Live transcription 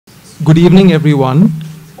Good evening, everyone.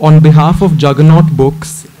 On behalf of Juggernaut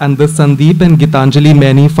Books and the Sandeep and Gitanjali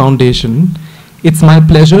Mani Foundation, it's my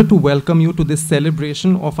pleasure to welcome you to this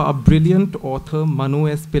celebration of our brilliant author Manu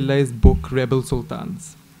S. Pillai's book, Rebel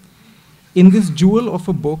Sultans. In this jewel of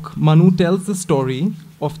a book, Manu tells the story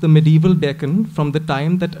of the medieval Deccan from the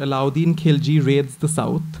time that Alauddin Khilji raids the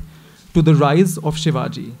south to the rise of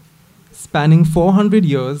Shivaji. Spanning 400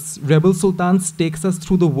 years, Rebel Sultans takes us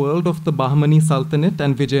through the world of the Bahmani Sultanate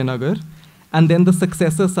and Vijayanagar, and then the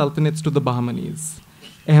successor sultanates to the Bahmanis,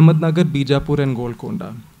 Ahmednagar, Bijapur, and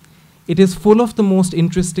Golconda. It is full of the most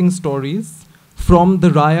interesting stories, from the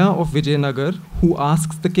Raya of Vijayanagar, who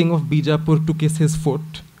asks the king of Bijapur to kiss his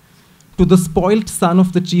foot, to the spoilt son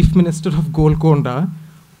of the chief minister of Golconda,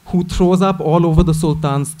 who throws up all over the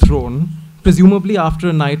Sultan's throne, presumably after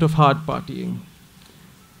a night of hard partying.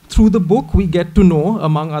 Through the book, we get to know,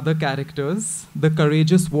 among other characters, the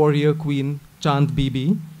courageous warrior queen Chand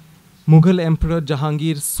Bibi, Mughal Emperor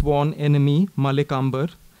Jahangir's sworn enemy Malik Ambar,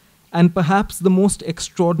 and perhaps the most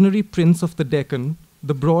extraordinary prince of the Deccan,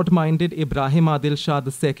 the broad-minded Ibrahim Adil Shah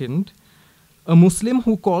II, a Muslim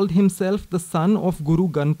who called himself the son of Guru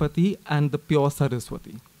Ganpati and the pure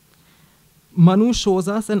Saraswati. Manu shows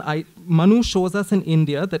us an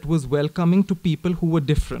India that was welcoming to people who were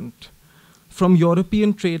different, from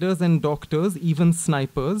European traders and doctors, even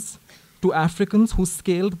snipers, to Africans who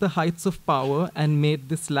scaled the heights of power and made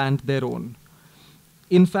this land their own.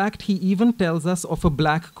 In fact, he even tells us of a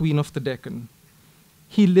black queen of the Deccan.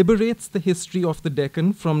 He liberates the history of the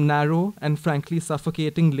Deccan from narrow and frankly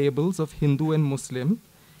suffocating labels of Hindu and Muslim,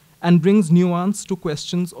 and brings nuance to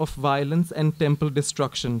questions of violence and temple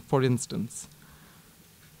destruction, for instance.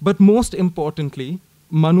 But most importantly,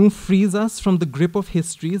 Manu frees us from the grip of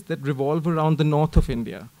histories that revolve around the north of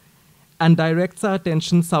India and directs our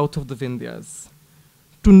attention south of the Vindhyas.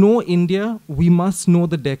 To know India, we must know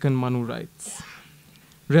the Deccan, Manu writes.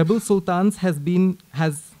 Rebel Sultans has been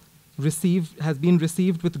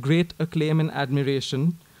received with great acclaim and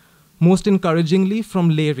admiration, most encouragingly from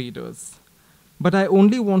lay readers. But I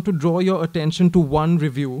only want to draw your attention to one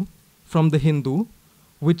review from The Hindu,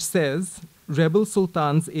 which says, Rebel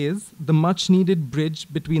Sultans is the much-needed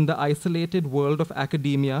bridge between the isolated world of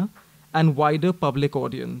academia and wider public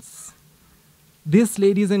audience. This,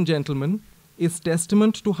 ladies and gentlemen, is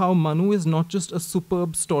testament to how Manu is not just a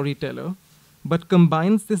superb storyteller, but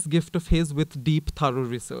combines this gift of his with deep, thorough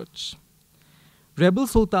research. Rebel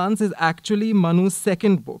Sultans is actually Manu's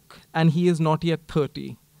second book, and he is not yet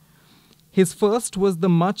 30. His first was the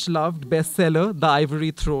much-loved bestseller, The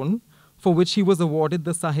Ivory Throne, for which he was awarded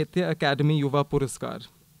the Sahitya Akademi Yuva Puraskar.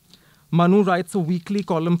 Manu writes a weekly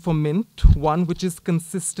column for Mint, one which is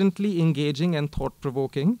consistently engaging and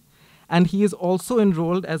thought-provoking, and he is also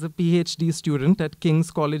enrolled as a PhD student at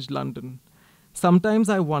King's College London. Sometimes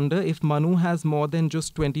I wonder if Manu has more than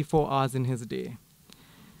just 24 hours in his day.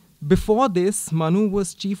 Before this, Manu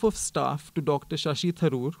was Chief of Staff to Dr. Shashi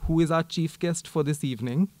Tharoor, who is our chief guest for this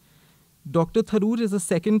evening. Dr. Tharoor is a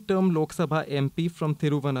second-term Lok Sabha MP from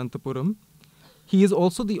Thiruvananthapuram. He is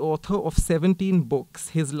also the author of 17 books,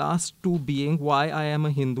 his last two being Why I Am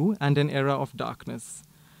a Hindu and An Era of Darkness.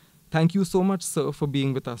 Thank you so much, sir, for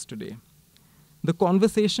being with us today. The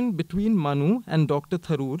conversation between Manu and Dr.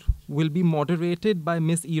 Tharoor will be moderated by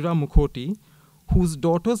Miss Ira Mukhoty, whose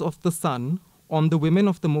Daughters of the Sun, on the Women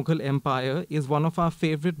of the Mughal Empire, is one of our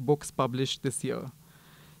favorite books published this year.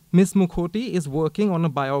 Miss Mukhoty is working on a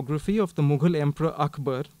biography of the Mughal Emperor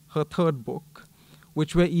Akbar, her third book,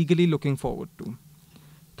 which we're eagerly looking forward to.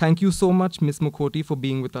 Thank you so much, Miss Mukhoty, for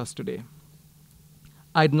being with us today.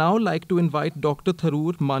 I'd now like to invite Dr.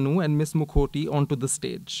 Tharoor, Manu, and Miss Mukhoty onto the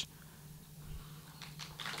stage.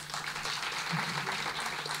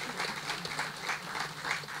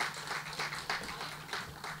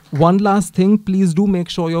 One last thing, please do make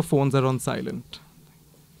sure your phones are on silent.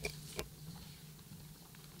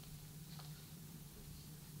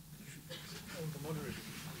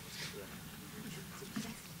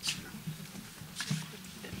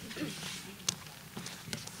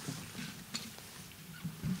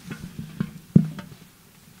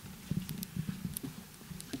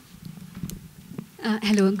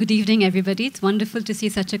 Hello, good evening, everybody. It's wonderful to see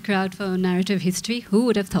such a crowd for narrative history. Who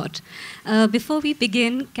would have thought? Before we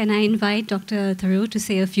begin, can I invite Dr. Tharoor to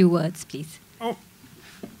say a few words, please? Oh,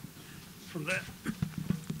 from there.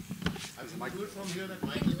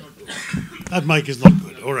 That mic is not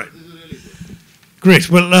good. All right. Great.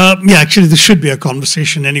 Well, yeah, actually, this should be a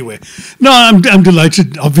conversation anyway. No, I'm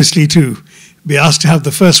delighted, obviously, to be asked to have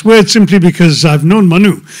the first word simply because I've known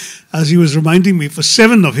Manu, as he was reminding me, for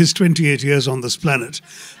 7 of his 28 years on this planet.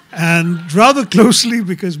 And rather closely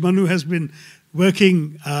because Manu has been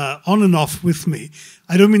working on and off with me.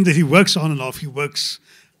 I don't mean that he works on and off. He works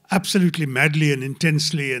absolutely madly and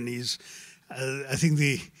intensely, and he's, I think,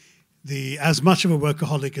 the as much of a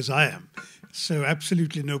workaholic as I am. So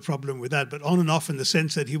absolutely no problem with that. But on and off in the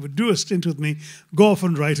sense that he would do a stint with me, go off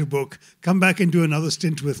and write a book, come back and do another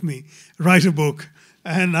stint with me, write a book.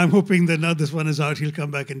 And I'm hoping that now this one is out, he'll come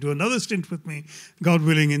back and do another stint with me, God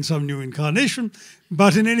willing, in some new incarnation.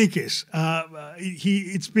 But in any case,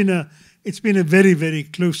 it's been a very, very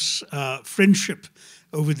close friendship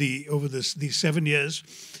over these 7 years,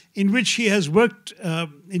 in which he has worked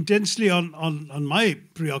intensely on my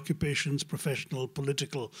preoccupations, professional,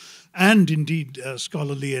 political, and indeed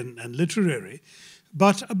scholarly and literary.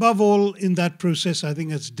 But above all, in that process, I think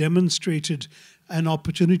has demonstrated an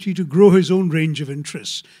opportunity to grow his own range of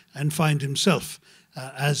interests and find himself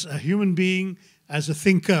as a human being, as a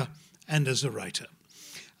thinker, and as a writer.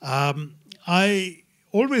 I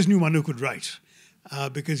always knew Manu could write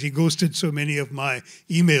because he ghosted so many of my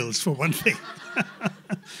emails, for one thing.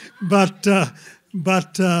 But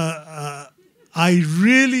I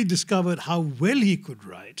really discovered how well he could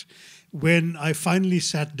write when I finally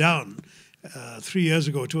sat down 3 years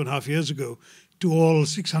ago, 2.5 years ago, to all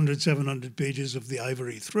 600, 700 pages of The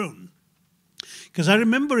Ivory Throne. Because I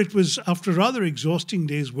remember it was after a rather exhausting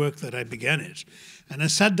day's work that I began it. And I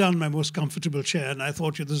sat down in my most comfortable chair and I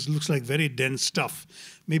thought, this looks like very dense stuff.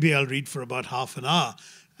 Maybe I'll read for about half an hour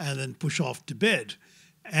and then push off to bed.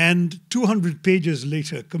 And 200 pages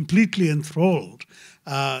later, completely enthralled,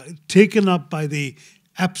 taken up by the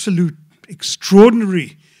absolute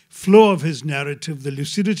extraordinary flow of his narrative, the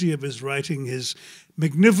lucidity of his writing, his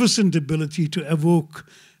magnificent ability to evoke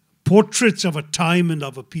portraits of a time and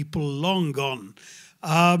of a people long gone.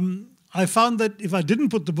 I found that if I didn't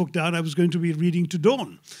put the book down, I was going to be reading to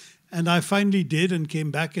dawn. And I finally did and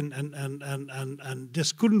came back and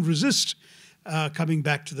just couldn't resist coming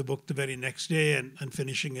back to the book the very next day and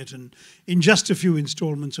finishing it in just a few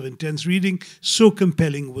installments of intense reading. So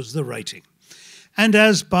compelling was the writing. And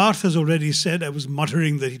as Parth has already said, I was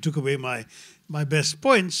muttering that he took away my best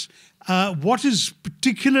points. What is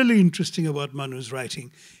particularly interesting about Manu's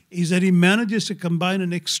writing is that he manages to combine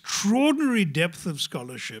an extraordinary depth of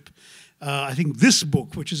scholarship. I think this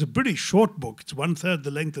book, which is a pretty short book, it's 1/3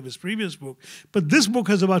 the length of his previous book, but this book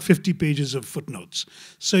has about 50 pages of footnotes.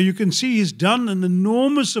 So you can see he's done an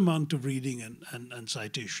enormous amount of reading and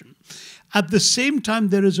citation. At the same time,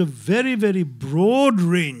 there is a very, very broad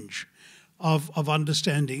range of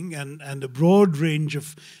understanding and a broad range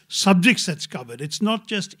of subjects that's covered. It's not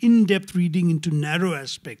just in-depth reading into narrow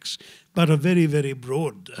aspects, but a very, very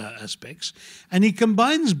broad aspects. And he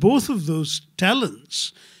combines both of those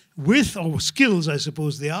talents with, or skills I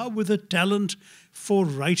suppose they are, with a talent for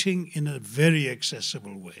writing in a very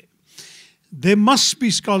accessible way. There must be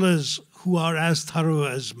scholars who are as thorough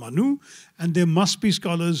as Manu, and there must be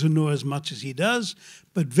scholars who know as much as he does,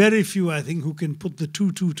 but very few, I think, who can put the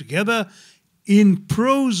two together in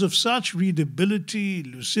prose of such readability,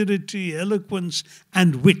 lucidity, eloquence,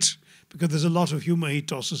 and wit, because there's a lot of humor he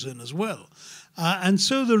tosses in as well. And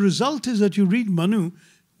so the result is that you read Manu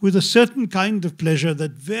with a certain kind of pleasure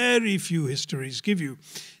that very few histories give you.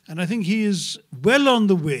 And I think he is well on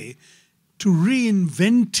the way to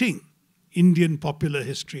reinventing Indian popular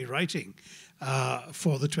history writing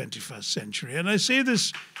for the 21st century. And I say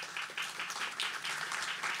this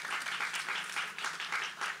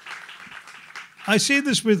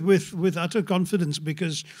with utter confidence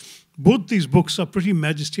because both these books are pretty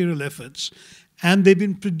magisterial efforts and they've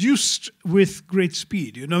been produced with great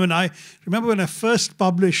speed. You know, and I remember when I first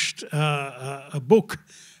published a book,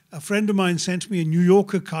 a friend of mine sent me a New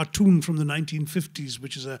Yorker cartoon from the 1950s,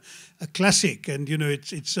 which is a classic. And, you know,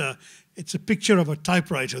 it's a picture of a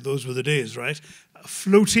typewriter, those were the days, right?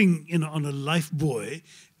 Floating on a life buoy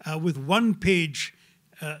with one page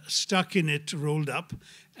stuck in it, rolled up.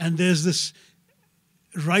 And there's this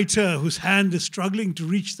writer whose hand is struggling to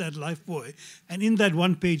reach that life buoy, and in that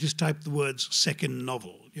one page is typed the words second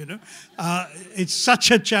novel, you know. It's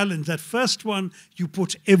such a challenge. That first one, you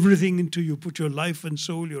put everything into, you put your life and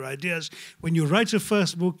soul, your ideas. When you write a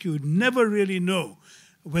first book, you never really know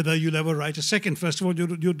whether you'll ever write a second. First of all,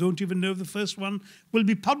 you don't even know if the first one will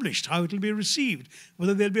be published, how it will be received,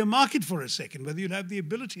 whether there'll be a market for a second, whether you'll have the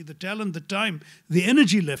ability, the talent, the time, the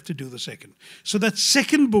energy left to do the second. So that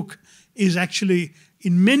second book is actually,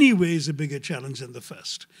 in many ways, a bigger challenge than the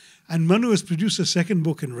first. And Manu has produced a second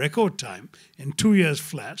book in record time, in 2 years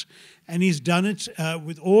flat, and he's done it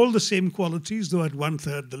with all the same qualities, though at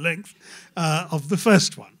 1/3 the length of the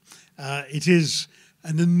first one. It is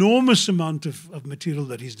an enormous amount of material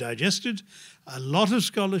that he's digested, a lot of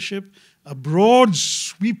scholarship, a broad,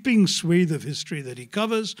 sweeping swathe of history that he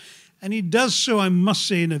covers, and he does so, I must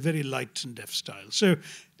say, in a very light and deft style. So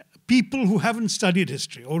people who haven't studied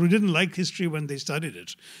history or who didn't like history when they studied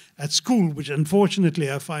it at school, which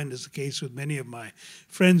unfortunately I find is the case with many of my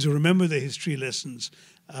friends who remember their history lessons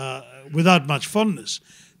without much fondness,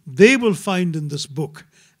 they will find in this book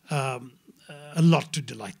a lot to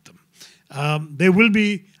delight them. There will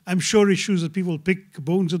be, I'm sure, issues that people pick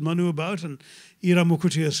bones with Manu about, and Ira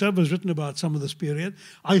Mukhoty herself has written about some of this period.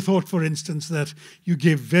 I thought, for instance, that you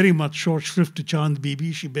gave very much short shrift to Chand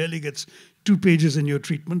Bibi. She barely gets 2 pages in your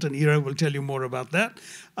treatment, and Ira will tell you more about that.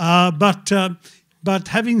 But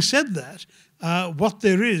having said that, what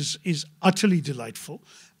there is utterly delightful,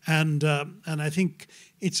 and I think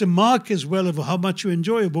it's a mark as well of how much you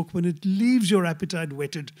enjoy a book when it leaves your appetite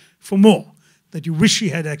whetted for more, that you wish he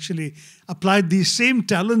had actually applied these same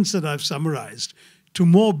talents that I've summarized to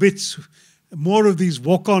more bits, more of these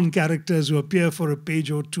walk-on characters who appear for a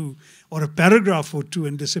page or two or a paragraph or two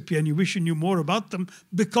and disappear, and you wish you knew more about them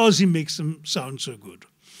because he makes them sound so good.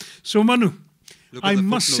 So Manu, I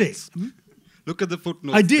must say... Look at the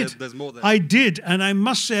footnotes. I did. There's more there. I did, and I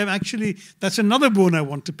must say, actually, that's another bone I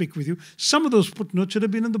want to pick with you. Some of those footnotes should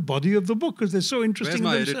have been in the body of the book because they're so interesting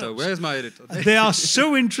in themselves. Where's my editor? They are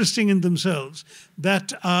so interesting in themselves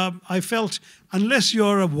that I felt, unless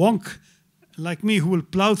you're a wonk like me who will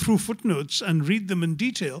plow through footnotes and read them in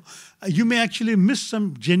detail, you may actually miss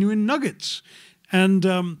some genuine nuggets.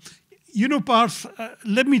 And you know, Parth,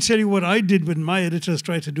 let me tell you what I did when my editors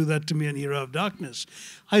tried to do that to me in Era of Darkness.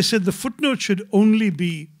 I said the footnote should only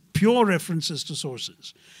be pure references to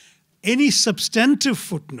sources. Any substantive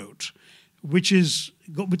footnote, which has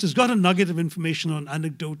got a nugget of information or an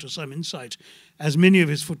anecdote or some insight, as many of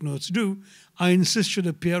his footnotes do, I insist should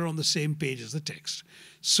appear on the same page as the text.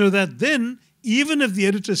 So that then, even if the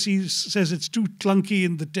editor says it's too clunky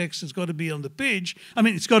in the text, it's got to be on the page, I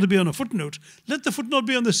mean, it's got to be on a footnote, let the footnote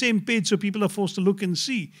be on the same page so people are forced to look and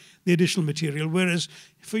see the additional material. Whereas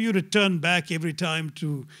for you to turn back every time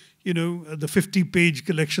to, you know, the 50-page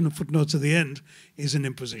collection of footnotes at the end is an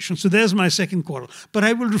imposition. So there's my second quarrel. But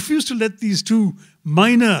I will refuse to let these two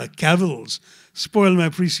minor cavils spoil my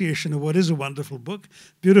appreciation of what is a wonderful book,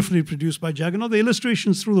 beautifully produced by Jagannath. The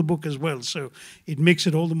illustrations through the book as well, so it makes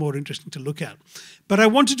it all the more interesting to look at. But I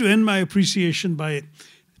wanted to end my appreciation by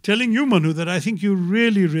telling you, Manu, that I think you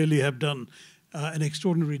really, really have done an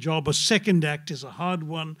extraordinary job. A second act is a hard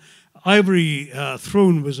one. Ivory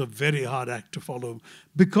Throne was a very hard act to follow.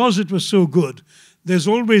 Because it was so good, there's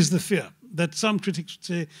always the fear that some critics would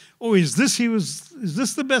say, oh, is this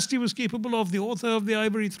the best he was capable of, the author of The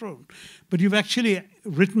Ivory Throne? But you've actually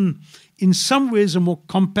written, in some ways, a more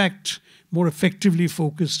compact, more effectively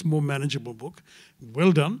focused, more manageable book.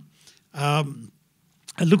 Well done. I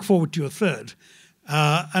look forward to your third.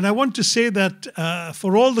 And I want to say that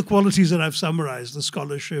for all the qualities that I've summarized, the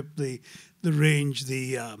scholarship, the range,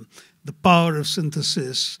 the power of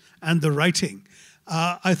synthesis, and the writing,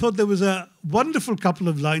 I thought there was a wonderful couple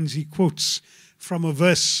of lines he quotes from a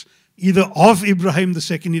verse, either of Ibrahim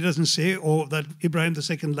II, he doesn't say, or that Ibrahim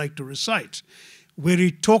II liked to recite, where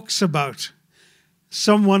he talks about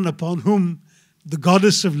someone upon whom the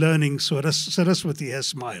goddess of learning, Saraswati, has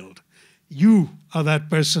smiled. You are that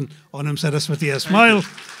person on whom Saraswati has smiled.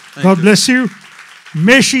 God bless you.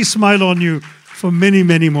 May she smile on you for many,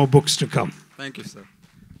 many more books to come. Thank you, sir.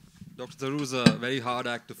 Dr. Tharoor is a very hard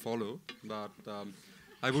act to follow, but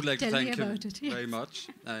I would like to thank him very much.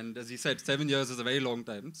 And as he said, 7 years is a very long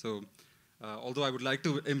time. So although I would like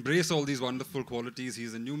to embrace all these wonderful qualities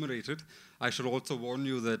he's enumerated, I should also warn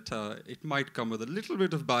you that it might come with a little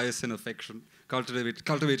bit of bias and affection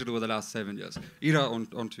cultivated over the last 7 years. Ira,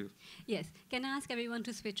 on to you. Yes. Can I ask everyone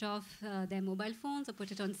to switch off their mobile phones or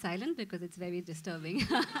put it on silent because it's very disturbing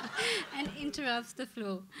and interrupts the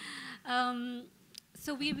flow.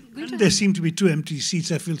 So we're going to... There seem to be 2 empty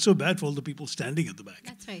seats. I feel so bad for all the people standing at the back.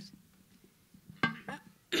 That's right.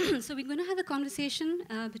 So we're going to have a conversation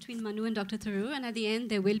between Manu and Dr. Tharoor, and at the end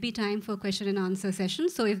there will be time for question and answer session.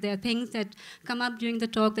 So if there are things that come up during the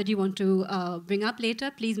talk that you want to bring up later,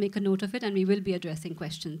 please make a note of it, and we will be addressing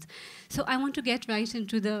questions. So I want to get right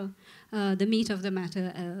into the meat of the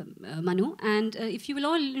matter, Manu. And if you will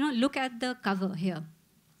all look at the cover here.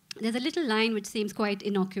 There's a little line which seems quite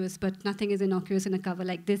innocuous, but nothing is innocuous in a cover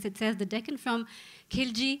like this. It says, the Deccan from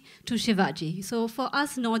Khilji to Shivaji. So for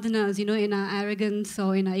us northerners, in our arrogance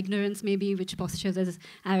or in our ignorance maybe, which postures as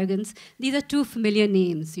arrogance, these are 2 familiar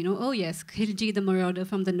names. Oh yes, Khilji, the marauder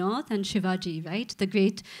from the north, and Shivaji, right? The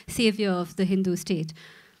great savior of the Hindu state.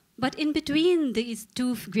 But in between these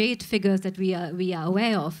two great figures that we are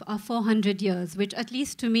aware of are 400 years, which at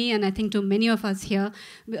least to me, and I think to many of us here,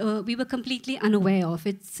 we were completely unaware of.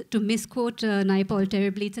 It's, to misquote Naipaul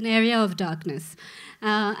terribly, it's an area of darkness.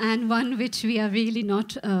 And one which we are really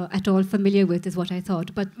not at all familiar with, is what I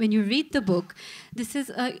thought. But when you read the book, this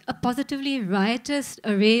is a positively riotous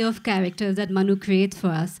array of characters that Manu creates for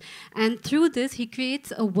us. And through this, he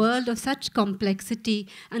creates a world of such complexity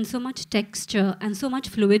and so much texture and so much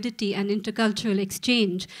fluidity and intercultural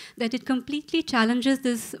exchange that it completely challenges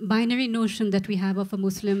this binary notion that we have of a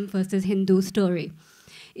Muslim versus Hindu story.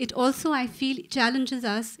 It also, I feel, challenges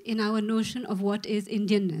us in our notion of what is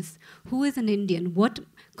Indianness. Who is an Indian? What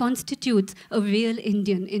constitutes a real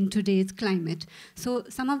Indian in today's climate? So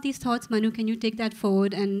some of these thoughts, Manu, can you take that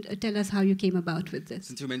forward and tell us how you came about with this?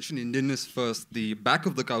 Since you mentioned Indianness first, the back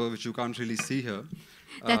of the cover, which you can't really see here,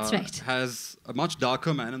 that's right, has a much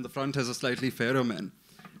darker man, and the front has a slightly fairer man.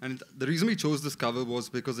 And the reason we chose this cover was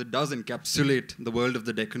because it does encapsulate the world of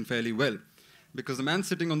the Deccan fairly well. Because the man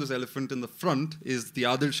sitting on this elephant in the front is the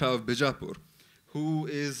Adil Shah of Bijapur, who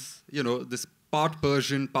is, you know, this part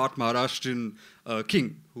Persian, part Maharashtrian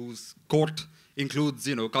king, whose court includes,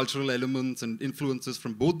 you know, cultural elements and influences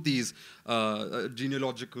from both these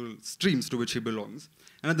genealogical streams to which he belongs.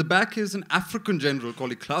 And at the back is an African general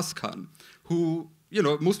called Ikhlas Khan, who, you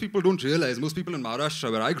know, most people don't realize, most people in Maharashtra,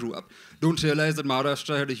 where I grew up, don't realize that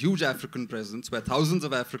Maharashtra had a huge African presence, where thousands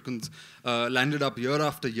of Africans landed up year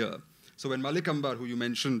after year. So when Malik Ambar, who you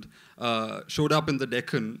mentioned, showed up in the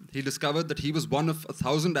Deccan, he discovered that he was one of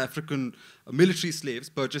 1,000 African military slaves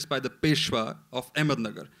purchased by the Peshwa of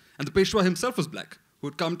Ahmednagar. And the Peshwa himself was black, who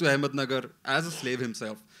had come to Ahmednagar as a slave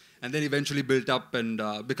himself, and then eventually built up and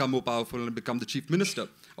become more powerful and become the chief minister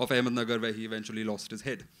of Ahmednagar, where he eventually lost his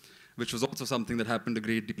head, which was also something that happened a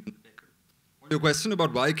great deal in the Deccan. On your question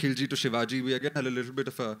about why Khilji to Shivaji, we again had a little bit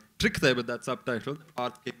of a trick there with that subtitle that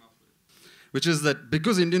Parth came up with, which is that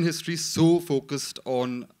because Indian history is so focused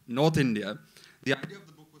on North India, the idea of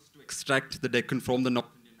the book was to extract the Deccan from the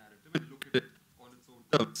North Indian narrative and look at it on its own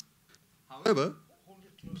terms. However, hold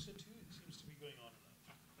it closer to you. It seems to be going on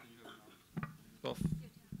and off.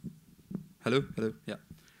 Hello? Hello? Yeah.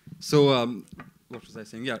 So, what was I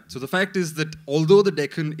saying? Yeah. So the fact is that although the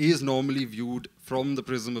Deccan is normally viewed from the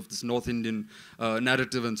prism of this North Indian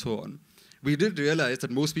narrative and so on, we did realize that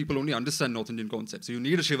most people only understand North Indian concepts. So you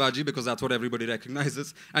need a Shivaji because that's what everybody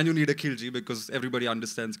recognizes, and you need a Khilji because everybody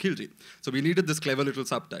understands Khilji. So we needed this clever little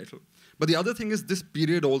subtitle. But the other thing is this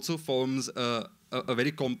period also forms a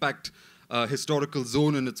very compact historical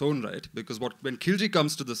zone in its own right, because when Khilji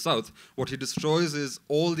comes to the south, what he destroys is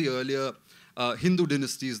all the earlier Hindu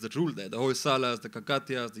dynasties that ruled there, the Hoysalas, the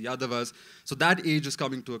Kakatiyas, the Yadavas. So that age is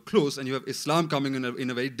coming to a close, and you have Islam coming in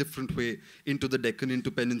a very different way into the Deccan,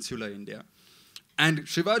 into peninsular India. And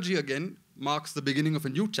Shivaji, again, marks the beginning of a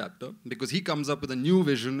new chapter, because he comes up with a new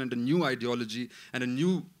vision and a new ideology and a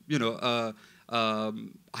new, you know,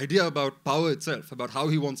 idea about power itself, about how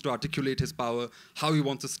he wants to articulate his power, how he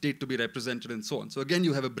wants the state to be represented, and so on. So again,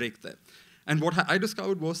 you have a break there. And what I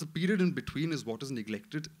discovered was the period in between is what is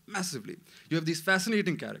neglected massively. You have these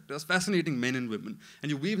fascinating characters, fascinating men and women, and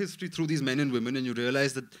you weave history through these men and women, and you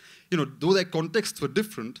realize that, you know, though their contexts were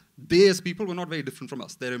different, they as people were not very different from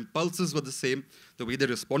us. Their impulses were the same, the way they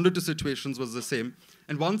responded to situations was the same.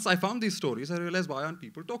 And once I found these stories, I realized, why aren't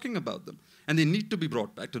people talking about them? And they need to be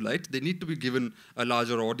brought back to light. They need to be given a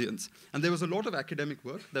larger audience. And there was a lot of academic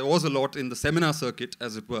work. There was a lot in the seminar circuit,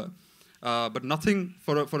 as it were. But nothing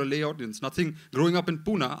for a lay audience, nothing. Growing up in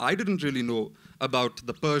Pune, I didn't really know about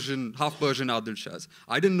the Persian, half-Persian Adil Shahs.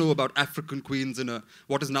 I didn't know about African queens in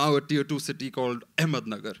what is now a tier 2 city called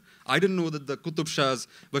Ahmednagar. I didn't know that the Qutub Shahs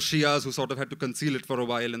were Shias who sort of had to conceal it for a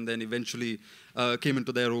while and then eventually came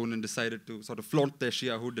into their own and decided to sort of flaunt their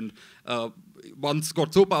Shiahood, and once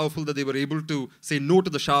got so powerful that they were able to say no to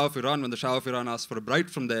the Shah of Iran when the Shah of Iran asked for a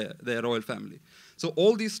bride from their royal family. So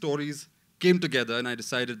all these stories came together, and I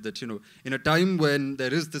decided that, you know, in a time when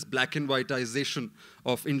there is this black and whiteization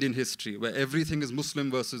of Indian history, where everything is Muslim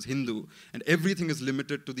versus Hindu, and everything is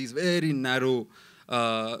limited to these very narrow,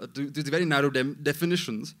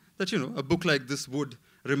 definitions, that, you know, a book like this would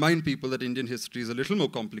remind people that Indian history is a little more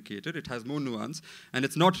complicated, it has more nuance, and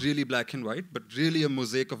it's not really black and white, but really a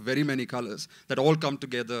mosaic of very many colors that all come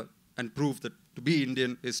together and prove that to be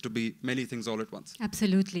Indian is to be many things all at once.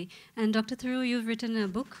 Absolutely. And Dr. Tharoor, you've written a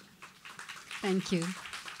book. Thank you.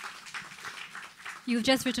 You've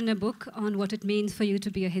just written a book on what it means for you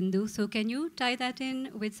to be a Hindu. So can you tie that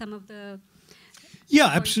in with some of the... Yeah,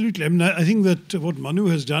 absolutely. I mean, I think that what Manu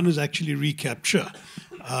has done is actually recapture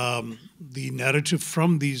the narrative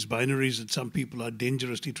from these binaries that some people are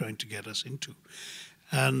dangerously trying to get us into.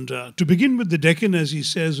 And to begin with, the Deccan, as he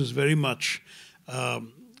says, was very much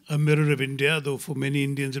a mirror of India, though for many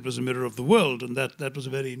Indians it was a mirror of the world, and that was a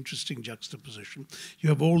very interesting juxtaposition. You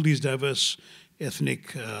have all these diverse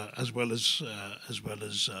ethnic as well as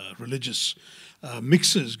religious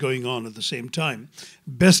mixes going on at the same time.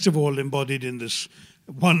 Best of all embodied in this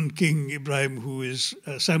one king, Ibrahim, who is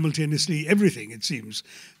simultaneously everything, it seems.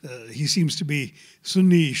 He seems to be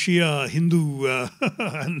Sunni, Shia, Hindu,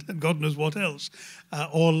 and God knows what else,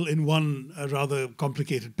 all in one rather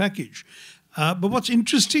complicated package. But what's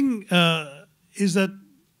interesting is that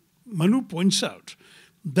Manu points out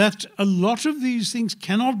that a lot of these things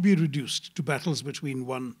cannot be reduced to battles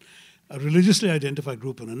between a religiously identified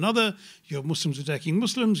group and another. You have Muslims attacking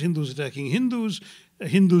Muslims, Hindus attacking Hindus,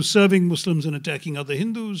 Hindus serving Muslims and attacking other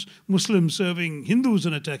Hindus, Muslims serving Hindus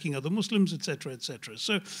and attacking other Muslims, etc., etc.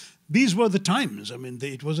 So these were the times. I mean,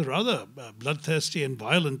 it was a rather bloodthirsty and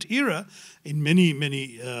violent era in many,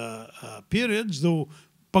 many periods, though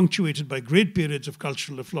punctuated by great periods of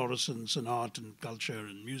cultural efflorescence and art and culture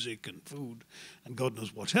and music and food and God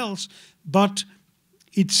knows what else. But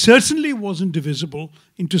it certainly wasn't divisible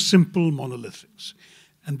into simple monolithics.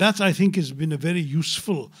 And that, I think, has been a very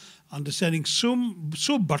useful understanding,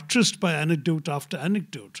 so buttressed by anecdote after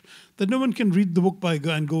anecdote, that no one can read the book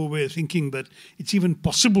and go away thinking that it's even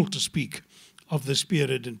possible to speak of this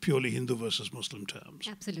period in purely Hindu versus Muslim terms.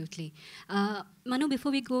 Absolutely. Manu, before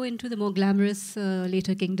we go into the more glamorous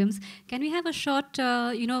later kingdoms, can we have a short,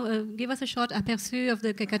 give us a short aperçu of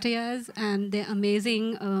the Kakatiyas and their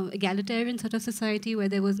amazing egalitarian sort of society where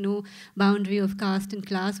there was no boundary of caste and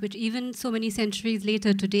class, which even so many centuries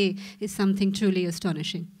later today is something truly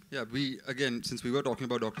astonishing. Yeah, again, since we were talking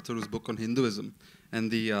about Dr. Tharoor's book on Hinduism and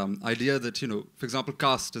the idea that, for example,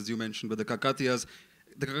 caste, as you mentioned, with the Kakatiyas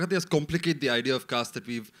complicate the idea of caste that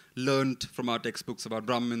we've learned from our textbooks about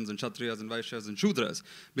Brahmins and Kshatriyas and Vaishyas and Shudras,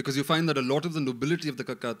 because you find that a lot of the nobility of the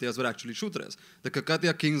Kakatiyas were actually Shudras. The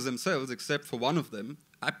Kakatiya kings themselves, except for one of them,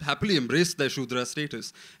 happily embraced their Shudra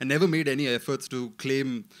status and never made any efforts to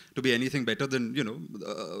claim to be anything better than,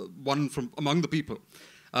 one from among the people.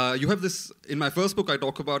 You have this, in my first book, I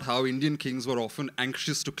talk about how Indian kings were often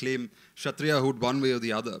anxious to claim Kshatriyahood one way or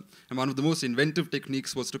the other. And one of the most inventive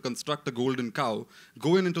techniques was to construct a golden cow,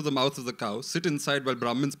 go into the mouth of the cow, sit inside while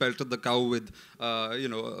Brahmins pelted the cow with,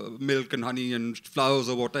 milk and honey and flowers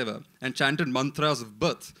or whatever, and chanted mantras of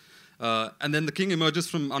birth. And then the king emerges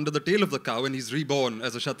from under the tail of the cow and he's reborn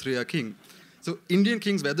as a Kshatriya king. So Indian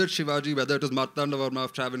kings, whether it's Shivaji, whether it was Martandavarma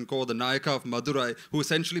of Travancore, the Nayaka of Madurai, who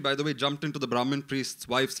essentially, by the way, jumped into the Brahmin priest's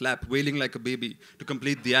wife's lap, wailing like a baby to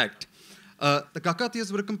complete the act. The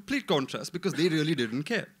Kakatiyas were a complete contrast because they really didn't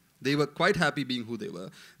care. They were quite happy being who they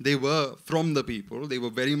were. They were from the people. They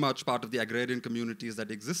were very much part of the agrarian communities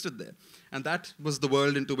that existed there. And that was the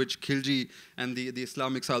world into which Khilji and the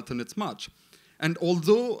Islamic Sultanates march. And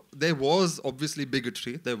although there was obviously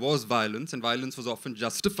bigotry, there was violence, and violence was often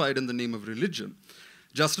justified in the name of religion,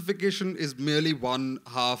 justification is merely one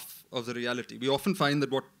half of the reality. We often find that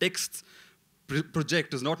what texts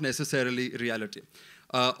project is not necessarily reality.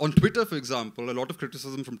 On Twitter, for example, a lot of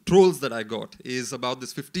criticism from trolls that I got is about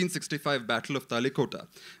this 1565 Battle of Talikota,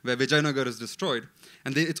 where Vijayanagar is destroyed.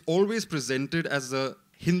 And it's always presented as a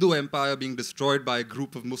Hindu empire being destroyed by a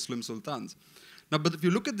group of Muslim sultans. Now, but if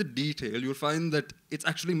you look at the detail, you'll find that it's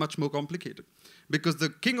actually much more complicated. Because the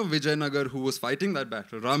king of Vijayanagar, who was fighting that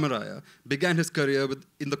battle, Ramaraya, began his career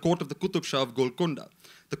in the court of the Qutub Shah of Golconda.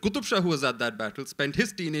 The Qutub Shah, who was at that battle, spent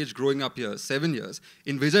his teenage growing up years, 7 years,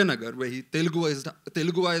 in Vijayanagar, where he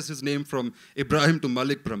Teluguized his name from Ibrahim to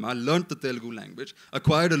Malik Brahma, learnt the Telugu language,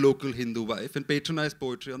 acquired a local Hindu wife, and patronized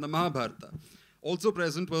poetry on the Mahabharata. Also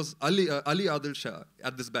present was Ali Adil Shah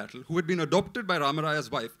at this battle, who had been adopted by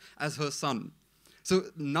Ramaraya's wife as her son. So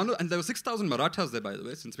and there were 6,000 Marathas there, by the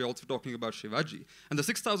way, since we're also talking about Shivaji. And the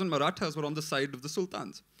 6,000 Marathas were on the side of the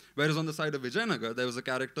Sultans. Whereas on the side of Vijayanagar, there was a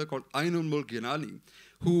character called Ainul Ghilnani,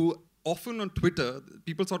 who often on Twitter,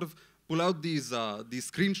 people sort of pull out these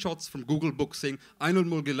screenshots from Google Books saying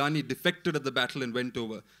Ainul Ghilnani defected at the battle and went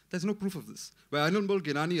over. There's no proof of this. Where Ainul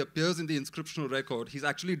Ghilnani appears in the inscriptional record, he's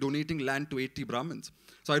actually donating land to 80 Brahmins.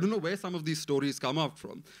 So I don't know where some of these stories come out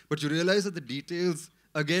from, but you realize that the details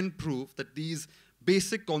again prove that these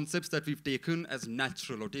basic concepts that we've taken as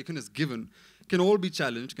natural or taken as given can all be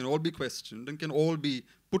challenged, can all be questioned, and can all be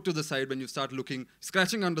put to the side when you start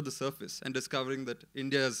scratching under the surface and discovering that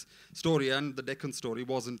India's story and the Deccan story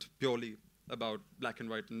wasn't purely about black and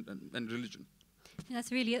white and religion.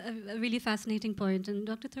 That's really a really fascinating point. And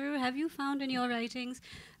Dr. Tharoor, have you found in your writings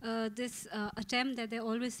this attempt that there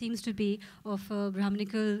always seems to be of a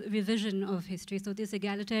Brahminical revision of history? So this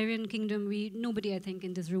egalitarian kingdom, nobody, I think,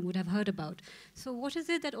 in this room would have heard about. So what is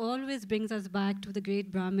it that always brings us back to the great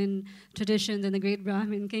Brahmin traditions and the great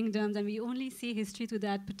Brahmin kingdoms, and we only see history through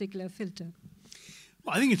that particular filter?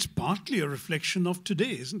 Well, I think it's partly a reflection of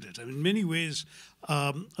today, isn't it? I mean, in many ways,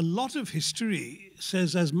 a lot of history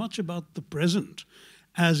says as much about the present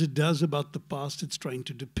as it does about the past it's trying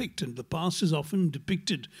to depict, and the past is often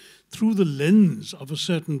depicted through the lens of a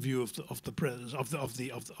certain view of the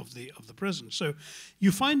present. So,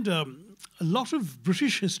 you find a lot of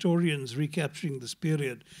British historians recapturing this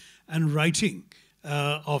period and writing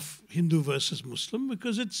of Hindu versus Muslim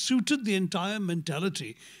because it suited the entire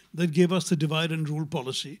mentality that gave us the divide and rule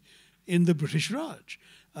policy in the British Raj.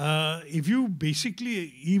 If you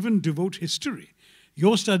basically even devote history,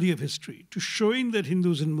 your study of history, to showing that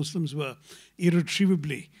Hindus and Muslims were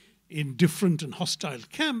irretrievably in different and hostile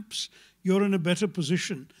camps, you're in a better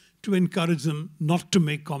position to encourage them not to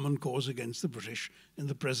make common cause against the British in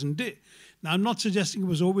the present day. Now, I'm not suggesting it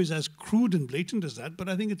was always as crude and blatant as that, but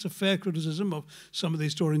I think it's a fair criticism of some of the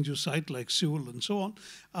historians you cite, like Sewell and so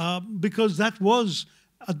on, because that was,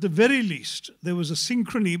 at the very least, there was a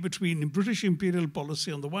synchrony between British imperial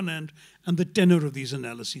policy on the one hand and the tenor of these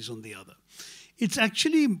analyses on the other. It's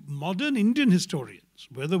actually modern Indian historians,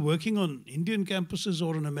 whether working on Indian campuses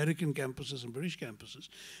or on American campuses and British campuses,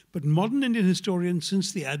 but modern Indian historians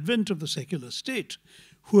since the advent of the secular state,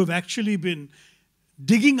 who have actually been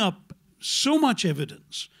digging up so much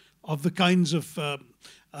evidence of the kinds of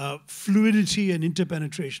fluidity and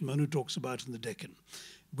interpenetration Manu talks about in the Deccan.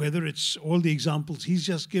 Whether it's all the examples he's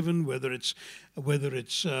just given, whether it's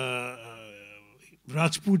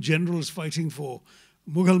Rajput generals fighting for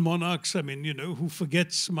Mughal monarchs, I mean, you know, who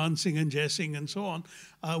forgets Man Singh and Jai Singh and so on.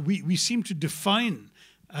 We seem to define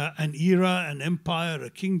an era, an empire, a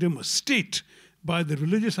kingdom, a state by the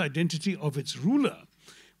religious identity of its ruler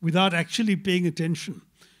without actually paying attention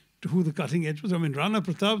to who the cutting edge was. I mean, Rana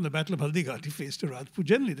Pratap in the Battle of Haldighati, he faced a Rajput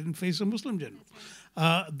general, he didn't face a Muslim general.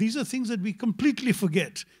 These are things that we completely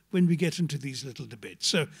forget when we get into these little debates.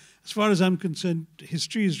 So as far as I'm concerned,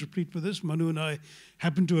 history is replete with this. Manu and I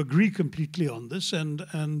happen to agree completely on this, and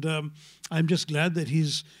I'm just glad that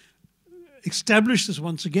he's established this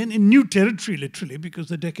once again in new territory, literally, because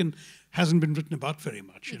the Deccan hasn't been written about very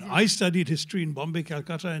much. You know, I studied history in Bombay,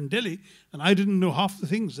 Calcutta, and Delhi, and I didn't know half the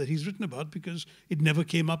things that he's written about because it never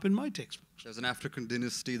came up in my textbooks. There's an African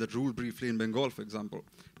dynasty that ruled briefly in Bengal, for example.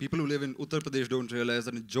 People who live in Uttar Pradesh don't realize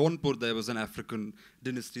that in Jaunpur there was an African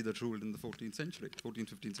dynasty that ruled in the 14th century,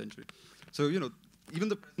 14th, 15th century. So, you know, even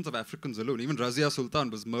the presence of Africans alone, even Razia Sultan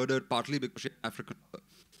was murdered partly because she had African mother.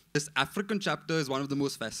 This African chapter is one of the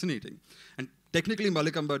most fascinating. And technically,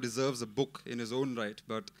 Malik Ambar deserves a book in his own right,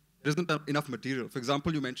 but there isn't enough material. For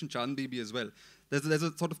example, you mentioned Chand Bibi as well. There's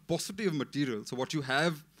a sort of paucity of material. So what you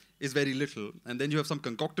have is very little, and then you have some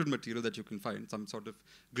concocted material that you can find, some sort of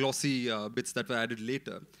glossy bits that were added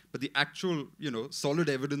later. But the actual, you know, solid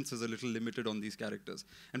evidence is a little limited on these characters.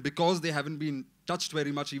 And because they haven't been touched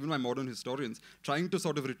very much, even by modern historians, trying to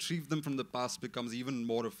sort of retrieve them from the past becomes even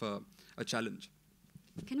more of a challenge.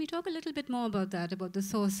 Can we talk a little bit more about that, about the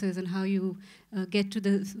sources and how you get to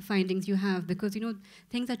the findings you have? Because, you know,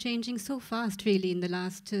 things are changing so fast, really, in the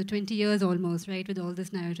last 20 years almost, right, with all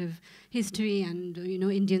this narrative history and, you know,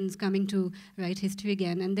 Indians coming to write history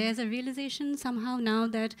again. And there's a realization somehow now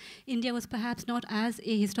that India was perhaps not as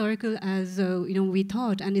ahistorical as, you know, we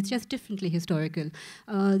thought, and it's just differently historical.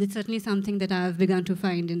 It's certainly something that I've begun to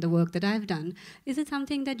find in the work that I've done. Is it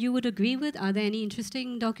something that you would agree with? Are there any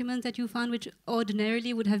interesting documents that you found which ordinarily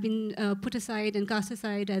would have been put aside and cast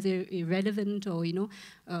aside as irrelevant or, you know,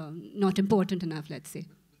 not important enough, let's say?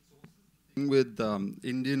 With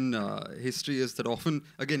Indian history is that often,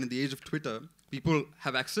 again, in the age of Twitter, people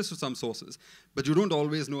have access to some sources, but you don't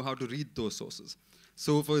always know how to read those sources.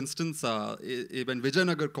 So, for instance, when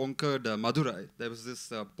Vijayanagar conquered Madurai, there was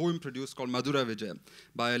this poem produced called Madura Vijay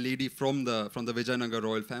by a lady from the Vijayanagar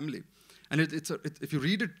royal family. And if you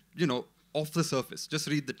read it, you know, off the surface, just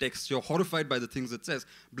read the text, you're horrified by the things it says.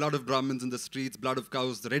 Blood of Brahmins in the streets, blood of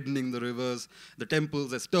cows reddening the rivers, the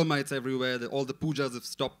temples, there's termites everywhere, all the pujas have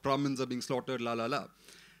stopped, Brahmins are being slaughtered, la la la.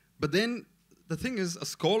 But then the thing is, a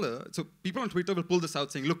scholar, so people on Twitter will pull this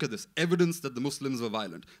out saying, look at this, evidence that the Muslims were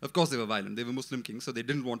violent. Of course they were violent, they were Muslim kings, so they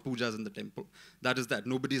didn't want pujas in the temple. That is that,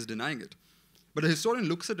 nobody is denying it. But a historian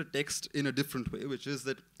looks at a text in a different way, which is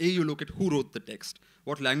that A, you look at who wrote the text,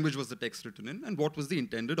 what language was the text written in, and what was the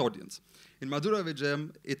intended audience. In Madura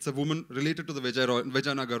Vijayam, it's a woman related to the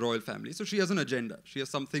Vijayanagar royal family, so she has an agenda. She has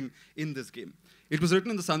something in this game. It was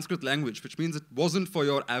written in the Sanskrit language, which means it wasn't for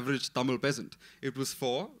your average Tamil peasant. It was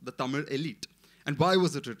for the Tamil elite. And why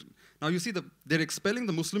was it written? Now you see, they're expelling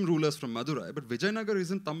the Muslim rulers from Madurai, but Vijayanagar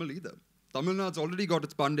isn't Tamil either. Tamil Nadu's already got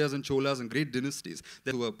its Pandyas and Cholas and great dynasties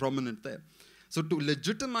that were prominent there. So to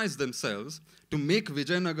legitimize themselves, to make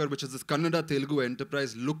Vijayanagar, which is this Kannada Telugu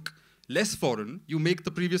enterprise, look less foreign, you make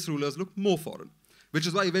the previous rulers look more foreign. Which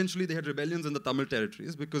is why eventually they had rebellions in the Tamil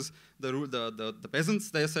territories, because the peasants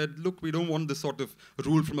there said, look, we don't want this sort of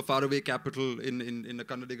rule from a faraway capital in a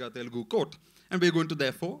Kannadiga Telugu court. And we're going to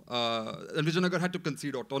therefore, and Vijayanagar had to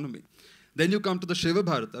concede autonomy. Then you come to the Shiva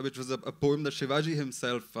Bharata, which was a poem that Shivaji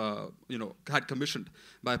himself had commissioned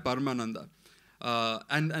by Paramananda.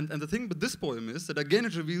 And the thing with this poem is that again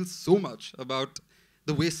it reveals so much about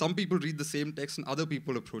the way some people read the same text and other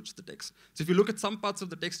people approach the text. So if you look at some parts of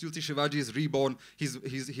the text, you'll see Shivaji is reborn. He's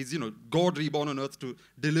God reborn on earth to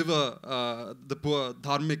deliver the poor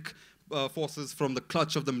dharmic forces from the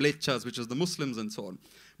clutch of the Mlechas, which is the Muslims and so on.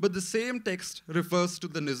 But the same text refers to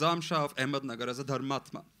the Nizam Shah of Ahmednagar as a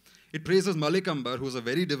Dharmatma. It praises Malik Ambar, who is a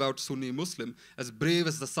very devout Sunni Muslim, as brave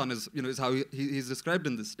as the sun, is how he's described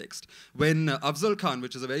in this text. When Afzal Khan,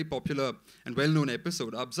 which is a very popular and well-known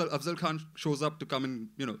episode, Afzal Khan shows up to come and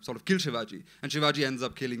sort of kill Shivaji, and Shivaji ends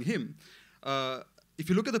up killing him. If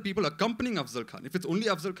you look at the people accompanying Afzal Khan, if it's only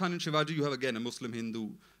Afzal Khan and Shivaji, you have again a Muslim-Hindu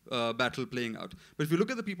battle playing out. But if you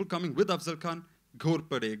look at the people coming with Afzal Khan,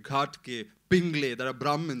 Ghorpade, Ghatke, Pingle, there are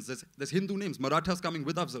Brahmins, there's Hindu names, Marathas coming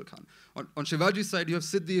with Afzal Khan. On Shivaji's side, you have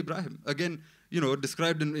Siddhi Ibrahim, again,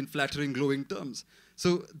 described in flattering, glowing terms.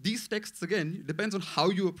 So these texts, again, depends on how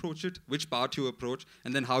you approach it, which part you approach,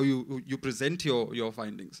 and then how you present your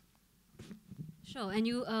findings. Sure, and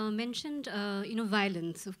you mentioned,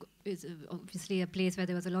 violence is obviously a place where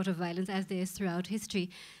there was a lot of violence, as there is throughout history.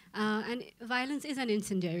 And violence is an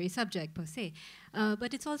incendiary subject, per se.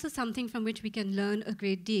 But it's also something from which we can learn a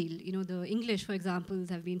great deal. The English, for example,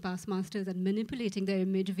 have been past masters at manipulating their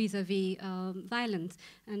image vis-a-vis violence.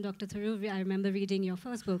 And Dr. Tharoor, I remember reading your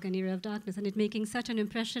first book, An Era of Darkness, and it making such an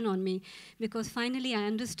impression on me, because finally I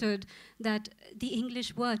understood that the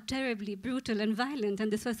English were terribly brutal and violent,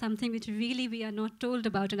 and this was something which really we are not told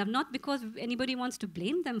about, and not because anybody wants to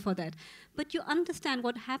blame them for that, but you understand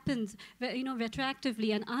what happens,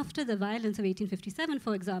 retroactively, and after the violence of 1857,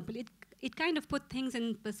 for example, it kind of put things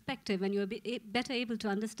in perspective, and you're better able to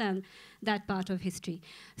understand that part of history.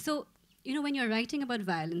 So, when you're writing about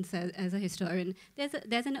violence as a historian,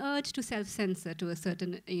 there's an urge to self-censor to a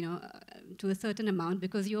certain, to a certain amount,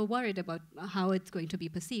 because you're worried about how it's going to be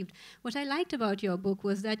perceived. What I liked about your book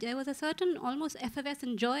was that there was a certain almost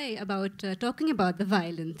effervescent joy about talking about the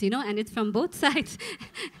violence, and it's from both sides.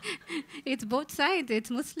 It's both sides.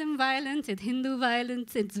 It's Muslim violence, it's Hindu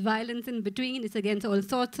violence, it's violence in between, it's against all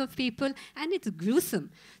sorts of people, and it's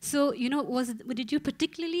gruesome. So, did you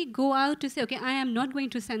particularly go out to say, okay, I am not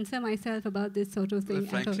going to censor myself about this sort of thing?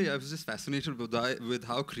 Frankly, I was just fascinated with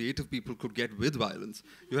how creative people could get with violence.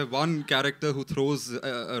 You have one character who throws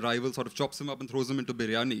a rival, sort of chops him up and throws him into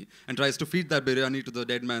biryani and tries to feed that biryani to the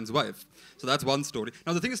dead man's wife. So that's one story.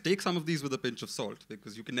 Now the thing is, take some of these with a pinch of salt,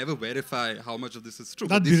 because you can never verify how much of this is true.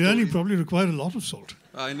 That biryani probably required a lot of salt.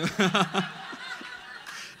 I know.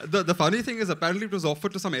 The funny thing is, apparently it was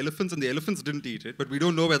offered to some elephants and the elephants didn't eat it, but we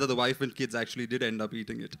don't know whether the wife and kids actually did end up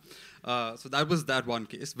eating it. So that was that one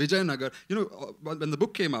case. Vijayanagar, when the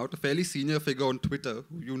book came out, a fairly senior figure on Twitter,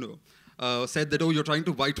 who said that, oh, you're trying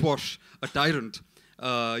to whitewash a tyrant,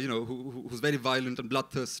 who's very violent and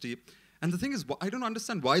bloodthirsty. And the thing is, I don't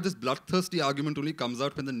understand why this bloodthirsty argument only comes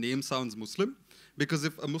out when the name sounds Muslim. Because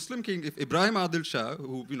if a Muslim king, if Ibrahim Adil Shah,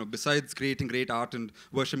 who, besides creating great art and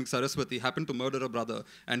worshipping Saraswati, happened to murder a brother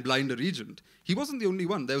and blind a regent, he wasn't the only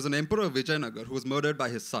one. There was an emperor of Vijayanagar who was murdered by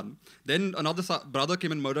his son. Then another brother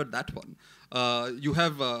came and murdered that one. You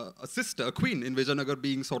have a sister, a queen in Vijayanagar,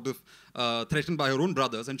 being sort of threatened by her own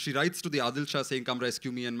brothers, and she writes to the Adil Shah saying, come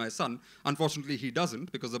rescue me and my son. Unfortunately, he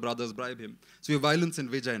doesn't, because the brothers bribe him. So you have violence in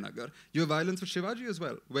Vijayanagar. You have violence with Shivaji as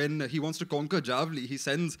well. When he wants to conquer Javli, he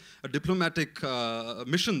sends a diplomatic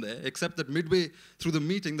mission there, except that midway through the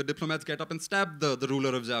meeting, the diplomats get up and stab the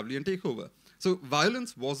ruler of Javli and take over. So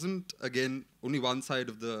violence wasn't, again, only one side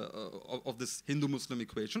of of this Hindu-Muslim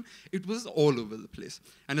equation. It was all over the place.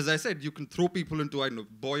 And as I said, you can throw people into,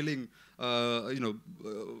 boiling,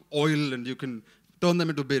 oil, and you can turn them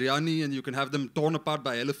into biryani, and you can have them torn apart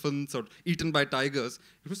by elephants or eaten by tigers.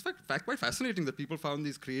 It was quite fascinating that people found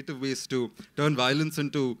these creative ways to turn violence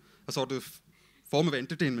into a sort of form of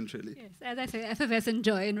entertainment, really. Yes, as I say, effervescent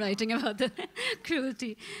joy in writing about the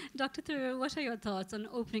cruelty. Dr. Tharoor, what are your thoughts on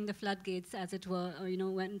opening the floodgates, as it were, or,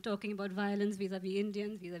 when talking about violence vis-a-vis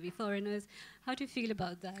Indians, vis-a-vis foreigners? How do you feel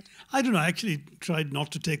about that? I don't know. I actually tried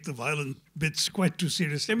not to take the violent bits quite too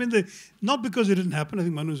seriously. I mean, not because it didn't happen. I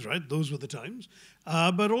think Manu's right. Those were the times.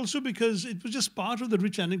 But also because it was just part of the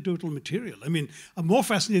rich anecdotal material. I mean, a more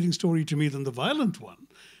fascinating story to me than the violent one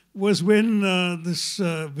was when this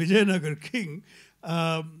Vijayanagar king,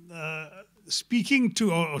 speaking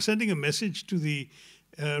to or sending a message to the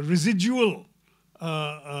residual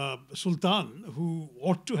sultan, who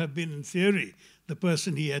ought to have been, in theory, the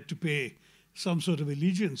person he had to pay some sort of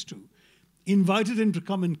allegiance to, invited him to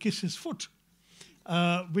come and kiss his foot.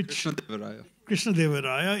 Krishna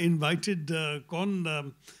Devaraya invited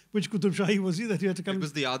which Qutub Shahi was he that he had to come? It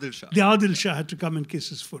was the Adil Shah. The Adil Shah had to come and kiss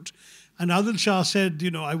his foot. And Adil Shah said,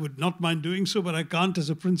 I would not mind doing so, but I can't as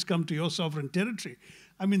a prince come to your sovereign territory.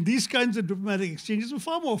 I mean, these kinds of diplomatic exchanges were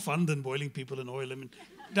far more fun than boiling people in oil. I mean,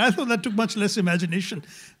 I thought that took much less imagination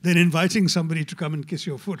than inviting somebody to come and kiss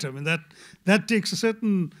your foot. I mean, that takes a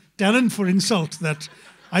certain talent for insult that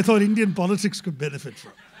I thought Indian politics could benefit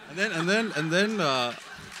from. And then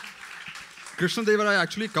Krishna Devaraya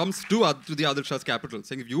actually comes to the Adil Shah's capital,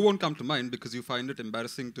 saying, if you won't come to mine because you find it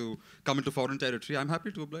embarrassing to come into foreign territory, I'm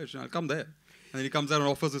happy to oblige, and I'll come there. And then he comes there and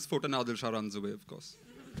offers his foot, and Adil Shah runs away, of course.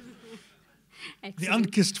 Excellent. The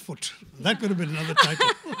unkissed foot. That could have been another title.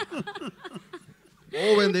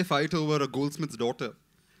 Or when they fight over a goldsmith's daughter.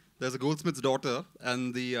 There's a goldsmith's daughter,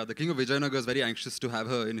 and the king of Vijayanagar is very anxious to have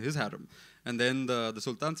her in his harem. And then the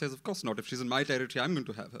sultan says, of course not. If she's in my territory, I'm going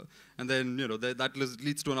to have her. And then, that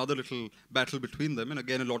leads to another little battle between them. And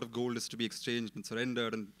again, a lot of gold is to be exchanged and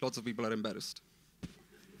surrendered, and lots of people are embarrassed.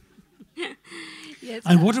 Yes,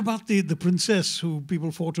 and what about the princess who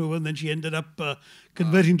people fought over, and then she ended up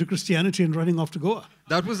converting to Christianity and running off to Goa?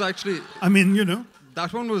 That was actually... I mean,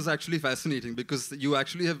 That one was actually fascinating because you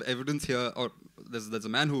actually have evidence here, or there's a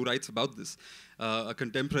man who writes about this, a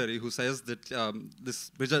contemporary who says that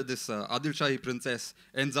this Adil Shahi princess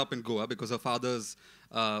ends up in Goa because her father's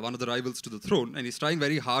one of the rivals to the throne, and he's trying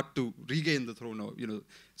very hard to regain the throne, or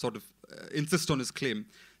sort of insist on his claim.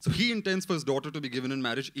 So he intends for his daughter to be given in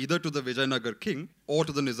marriage either to the Vijayanagar king or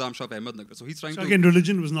to the Nizam Shah of Ahmednagar. So he's trying to... again,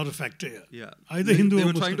 religion was not a factor here. Yeah. Either Hindu or They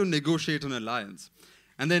were Muslim. trying to negotiate an alliance.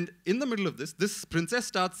 And then in the middle of this princess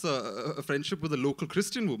starts a friendship with a local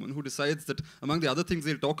Christian woman who decides that among the other things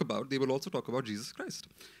they'll talk about, they will also talk about Jesus Christ.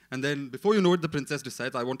 And then before you know it, the princess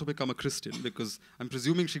decides, I want to become a Christian, because I'm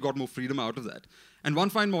presuming she got more freedom out of that. And one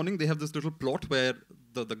fine morning, they have this little plot where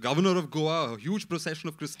the governor of Goa, a huge procession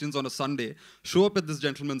of Christians on a Sunday, show up at this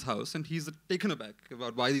gentleman's house, and he's taken aback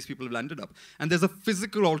about why these people have landed up. And there's a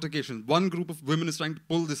physical altercation. One group of women is trying to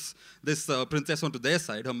pull this princess onto their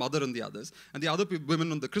side, her mother and the others, and the other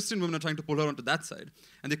women, the Christian women, are trying to pull her onto that side.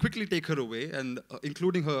 And they quickly take her away, and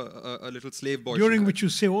including her a little slave boy. During which you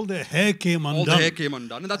say all their hair came undone. All the hair came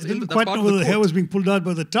undone. And that's I didn't quite know whether the hair was being pulled out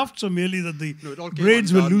by the tufts or merely that the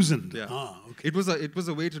braids were loosened. Yeah. Okay. It was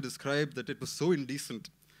a way to describe that it was so indecent,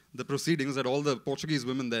 the proceedings, that all the Portuguese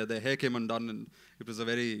women there, their hair came undone, and it was a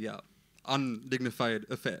very undignified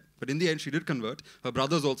affair. But in the end, she did convert. Her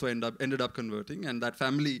brothers also ended up converting, and that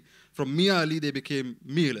family, from Mia Ali, they became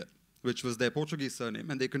Miele, which was their Portuguese surname,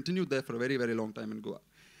 and they continued there for a very, very long time in Goa.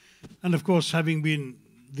 And of course, having been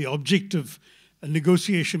the object of a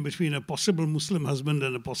negotiation between a possible Muslim husband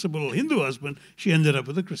and a possible Hindu husband, she ended up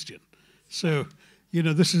with a Christian. So,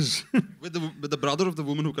 this is... with the brother of the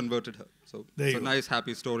woman who converted her. So it's a nice,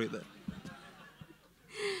 happy story there.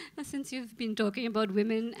 Since you've been talking about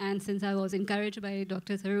women, and since I was encouraged by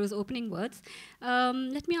Dr. Tharoor's opening words,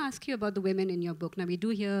 let me ask you about the women in your book. Now, we do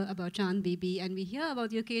hear about Chand Bibi, and we hear about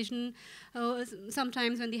the occasion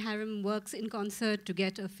sometimes when the harem works in concert to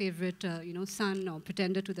get a favorite, son or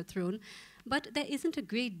pretender to the throne. But there isn't a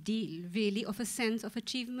great deal, really, of a sense of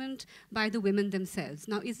achievement by the women themselves.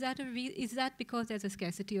 Now, is that because there's a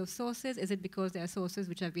scarcity of sources? Is it because there are sources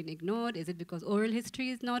which have been ignored? Is it because oral history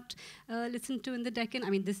is not listened to in the Deccan? I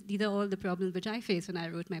mean, these are all the problems which I faced when I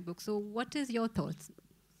wrote my book. So what is your thoughts?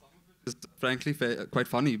 It's frankly quite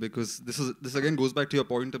funny, because this again goes back to your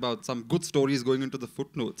point about some good stories going into the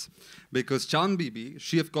footnotes. Because Chand Bibi,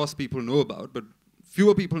 she of course people know about, but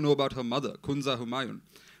fewer people know about her mother, Kunza Humayun,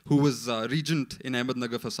 who was regent in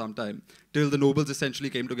Ahmednagar for some time, till the nobles essentially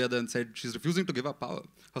came together and said she's refusing to give up power.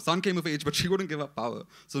 Her son came of age, but she wouldn't give up power.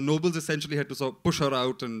 So nobles essentially had to sort of push her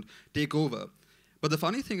out and take over. But the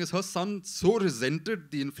funny thing is, her son so resented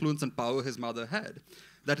the influence and power his mother had,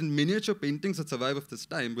 that in miniature paintings that survive of this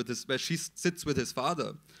time, where she sits with his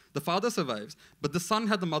father, the father survives, but the son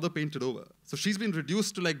had the mother painted over. So she's been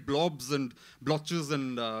reduced to like blobs and blotches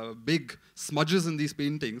and big smudges in these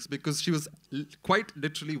paintings because she was quite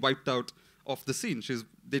literally wiped out of the scene.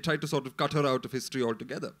 They tried to sort of cut her out of history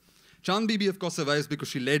altogether. Chand Bibi, of course, survives because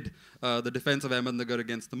she led the defense of Ahmednagar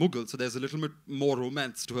against the Mughals, so there's a little bit more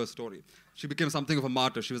romance to her story. She became something of a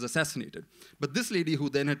martyr. She was assassinated. But this lady, who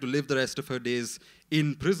then had to live the rest of her days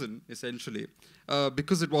in prison, essentially,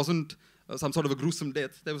 because it wasn't some sort of a gruesome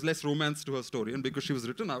death, there was less romance to her story, and because she was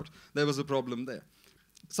written out, there was a problem there.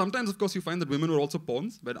 Sometimes, of course, you find that women were also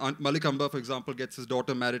pawns. When Malik Amba, for example, gets his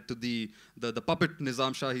daughter married to the puppet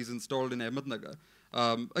Nizam Shah he's installed in Ahmednagar,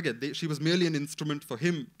 again, she was merely an instrument for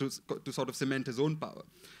him to sort of cement his own power.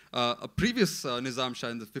 A previous Nizam Shah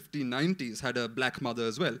in the 1590s had a black mother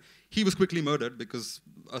as well. He was quickly murdered because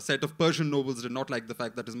a set of Persian nobles did not like the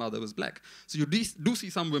fact that his mother was black. So you do see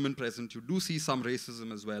some women present, you do see some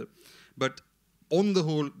racism as well. But on the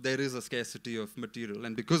whole, there is a scarcity of material.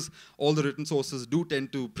 And because all the written sources do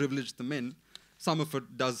tend to privilege the men, some of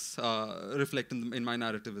it does reflect in my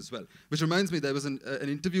narrative as well. Which reminds me, there was an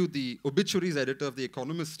interview the obituaries editor of The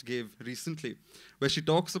Economist gave recently, where she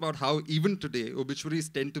talks about how even today, obituaries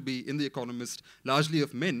tend to be in The Economist largely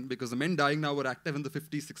of men, because the men dying now were active in the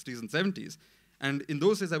 50s, 60s, and 70s. And in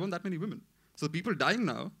those days, there weren't that many women. So the people dying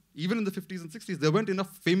now, even in the 50s and 60s, there weren't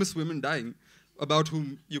enough famous women dying about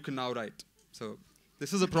whom you can now write. So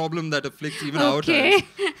this is a problem that afflicts even our times.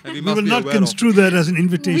 And we will not construe that as an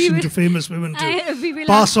invitation to famous women to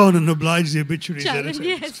pass on and oblige the obituaries editor.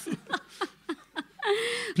 Yes.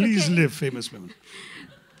 Please live, famous women.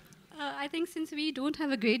 I think since we don't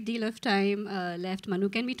have a great deal of time left, Manu,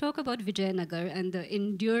 can we talk about Vijayanagar and the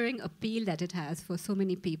enduring appeal that it has for so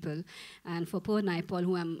many people, and for poor Naipaul,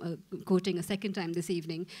 who I'm quoting a second time this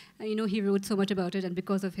evening. You know, he wrote so much about it, and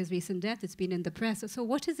because of his recent death, it's been in the press. So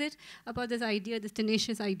what is it about this idea, this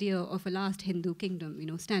tenacious idea of a last Hindu kingdom, you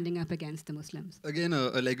know, standing up against the Muslims? Again,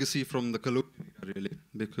 a legacy from the colonial era, really,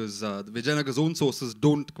 because the Vijayanagar's own sources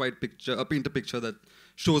don't quite paint a picture that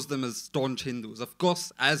shows them as staunch Hindus. Of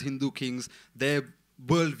course, as Hindu kings, their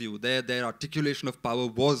worldview, their articulation of power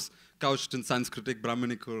was couched in Sanskritic,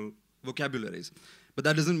 Brahminical vocabularies. But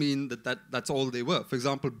that doesn't mean that's all they were. For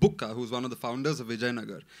example, Bukka, who's one of the founders of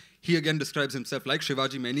Vijayanagar, he again describes himself, like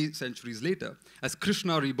Shivaji many centuries later, as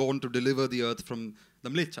Krishna reborn to deliver the earth from the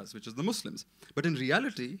Mlechas, which is the Muslims. But in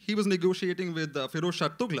reality, he was negotiating with Firoz Shah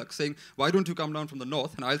Tughlaq, saying, why don't you come down from the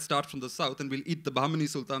north, and I'll start from the south, and we'll eat the Bahmani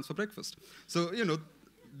sultans for breakfast. So, you know,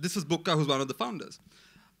 this is Bukka, who's one of the founders.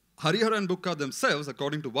 Harihara and Bukka themselves,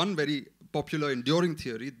 according to one very popular enduring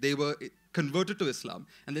theory, they were converted to Islam,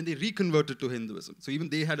 and then they reconverted to Hinduism. So even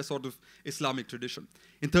they had a sort of Islamic tradition.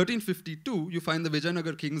 In 1352, you find the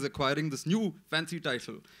Vijayanagar kings acquiring this new fancy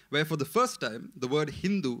title, where for the first time, the word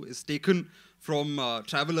Hindu is taken from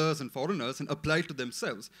travelers and foreigners and applied to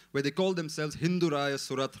themselves, where they call themselves Hinduraya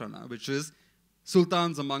Suratrana, which is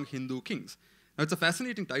sultans among Hindu kings. Now, it's a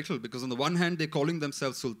fascinating title because on the one hand, they're calling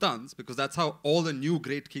themselves sultans because that's how all the new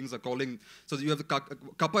great kings are calling. So you have the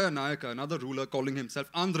Kapaya Nayaka, another ruler, calling himself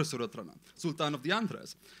Andhra Suratrana, Sultan of the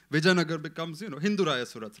Andhras. Vijayanagar becomes, you know, Hinduraya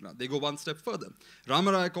Suratrana. They go one step further.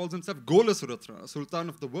 Ramaraya calls himself Gola Suratrana, Sultan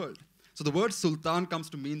of the world. So the word Sultan comes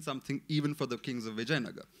to mean something even for the kings of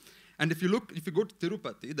Vijayanagar. And if you go to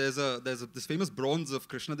Tirupati, there's this famous bronze of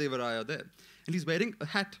Krishnadevaraya there, and he's wearing a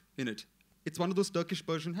hat in it. It's one of those Turkish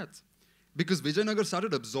Persian hats. Because Vijayanagar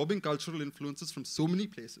started absorbing cultural influences from so many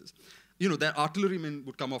places. You know, their artillerymen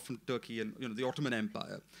would come off from Turkey and, you know, the Ottoman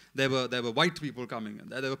Empire. There were white people coming in.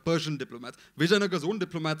 There were Persian diplomats. Vijayanagar's own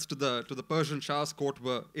diplomats to the Persian Shah's court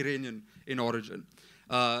were Iranian in origin.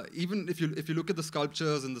 Even if you look at the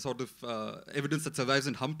sculptures and the sort of evidence that survives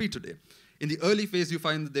in Hampi today, in the early phase you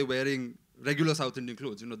find that they're wearing regular South Indian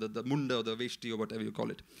clothes, you know, the munda or the veshti or whatever you call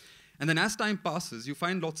it. And then as time passes, you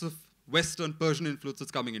find lots of Western Persian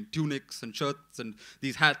influences coming in, tunics and shirts and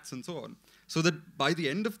these hats and so on. So that by the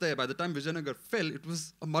time Vijayanagar fell, it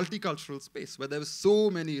was a multicultural space where there were so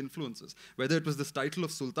many influences, whether it was this title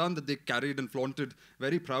of Sultan that they carried and flaunted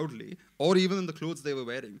very proudly, or even in the clothes they were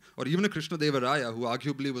wearing, or even a Krishnadevaraya, who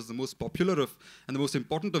arguably was the most popular of and the most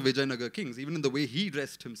important of Vijayanagar kings, even in the way he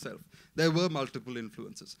dressed himself, there were multiple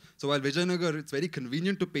influences. So while Vijayanagar, it's very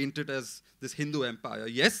convenient to paint it as this Hindu empire.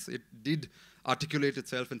 Yes, it did articulate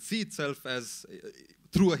itself and see itself as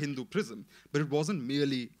through a Hindu prism, but it wasn't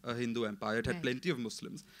merely a Hindu empire. It had plenty of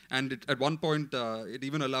Muslims, and at one point it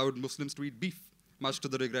even allowed Muslims to eat beef, much to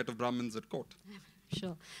the regret of Brahmins at court.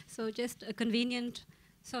 Sure. So just a convenient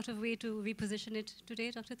sort of way to reposition it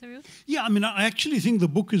today, Dr. Tharoor? Yeah, I mean, I actually think the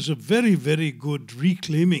book is a very, very good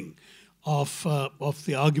reclaiming of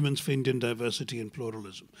the arguments for Indian diversity and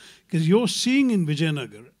pluralism. Because you're seeing in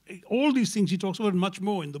Vijayanagar, all these things he talks about much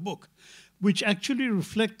more in the book, which actually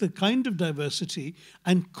reflect the kind of diversity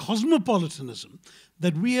and cosmopolitanism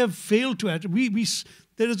that we have failed to add.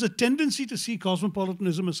 There is a tendency to see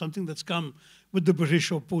cosmopolitanism as something that's come with the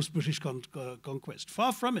British or post-British conquest.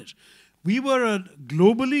 Far from it. We were a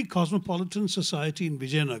globally cosmopolitan society in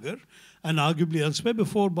Vijayanagar and arguably elsewhere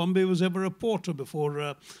before Bombay was ever a port or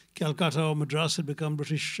before Calcutta or Madras had become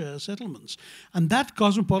British settlements. And that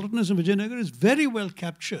cosmopolitanism in Vijayanagar is very well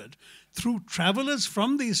captured through travelers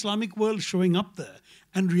from the Islamic world showing up there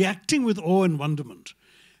and reacting with awe and wonderment.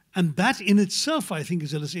 And that in itself, I think,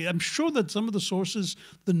 is illustrated. I'm sure that some of the sources,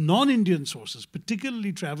 the non-Indian sources,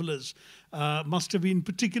 particularly travelers, must have been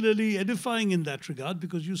particularly edifying in that regard,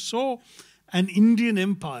 because you saw an Indian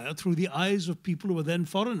empire through the eyes of people who were then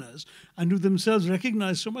foreigners and who themselves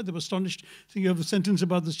recognized so much. They were astonished. So you have a sentence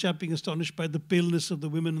about this chap being astonished by the paleness of the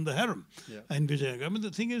women in the harem in Vijayanagar. I mean,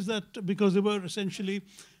 the thing is that because there were essentially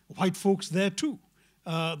white folks there too.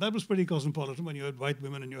 That was pretty cosmopolitan when you had white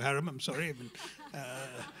women in your harem. I'm sorry. I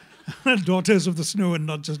mean, daughters of the snow and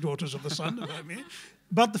not just daughters of the sun, if I may.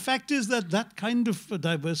 But the fact is that that kind of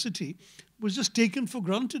diversity was just taken for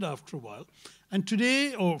granted after a while. And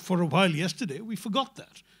today, or for a while yesterday, we forgot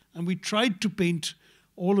that. And we tried to paint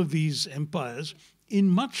all of these empires in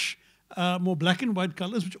much more black and white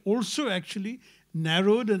colors, which also actually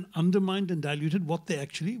narrowed and undermined and diluted what they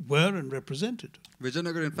actually were and represented.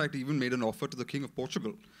 Vijayanagar, in fact, even made an offer to the King of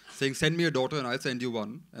Portugal, saying, send me a daughter and I'll send you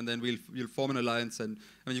one, and then we'll form an alliance. And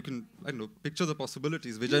I mean, you can, I don't know, picture the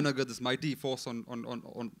possibilities. Vijayanagar, this mighty force in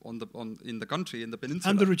the country, in the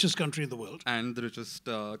peninsula. And the richest country in the world. And the richest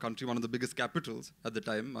country, one of the biggest capitals at the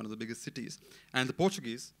time, one of the biggest cities. And the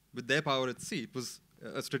Portuguese, with their power at sea, it was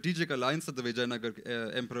a strategic alliance that the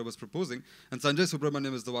Vijayanagar emperor was proposing. And Sanjay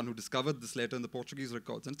Subramaniam is the one who discovered this letter in the Portuguese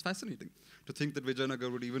records. And it's fascinating to think that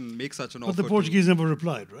Vijayanagar would even make such an offer. But the Portuguese never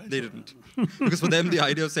replied, right? They didn't. Because for them, the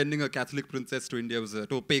idea of sending a Catholic princess to India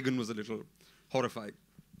to a pagan was a little horrifying.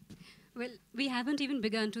 Well, we haven't even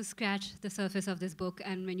begun to scratch the surface of this book,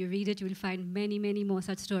 and when you read it, you will find many, many more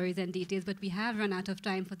such stories and details, but we have run out of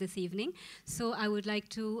time for this evening. So I would like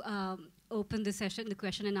to open the session, the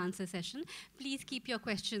question and answer session. Please keep your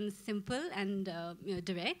questions simple and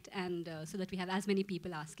direct, and so that we have as many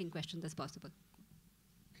people asking questions as possible.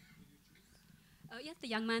 Yes, the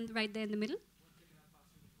young man right there in the middle.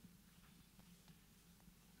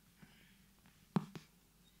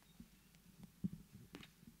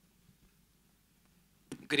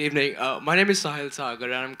 Good evening. My name is Sahil Sagar,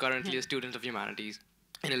 and I'm currently a student of humanities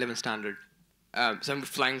in 11th standard. So I'm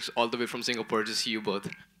flying all the way from Singapore to see you both.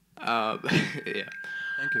 Yeah.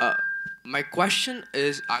 Thank you. My question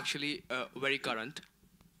is actually very current.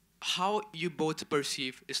 How you both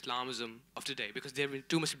perceive Islamism of today? Because there are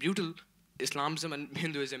two most brutal, Islamism and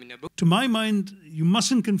Hinduism in your book. To my mind, you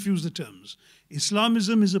mustn't confuse the terms.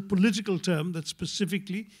 Islamism is a political term that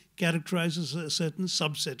specifically characterizes a certain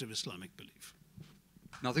subset of Islamic belief.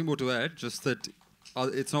 Nothing more to add, just that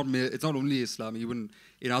it's not only Islam. Even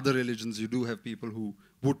in other religions, you do have people who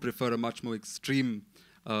would prefer a much more extreme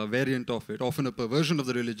variant of it, often a perversion of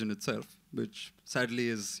the religion itself, which sadly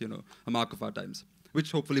is, a mark of our times,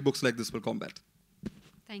 which hopefully books like this will combat.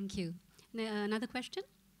 Thank you. Another question?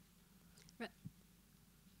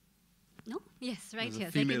 No? Yes, right There's here.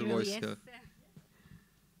 a female Second row, voice yes. here.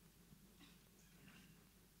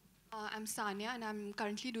 I'm Sanya, and I'm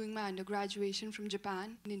currently doing my undergraduation from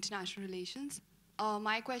Japan in international relations.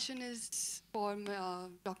 My question is for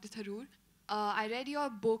Dr. Tharoor. I read your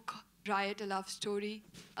book, Riot, A Love Story,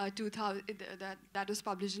 that was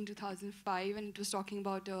published in 2005, and it was talking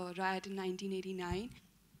about a riot in 1989.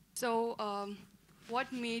 So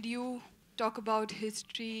what made you talk about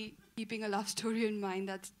history, keeping a love story in mind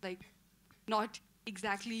that's like not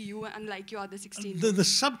exactly you, unlike your other 16 books? The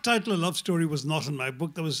subtitle, A Love Story, was not in my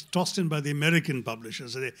book. That was tossed in by the American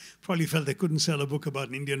publishers. They probably felt they couldn't sell a book about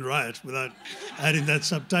an Indian riot without adding that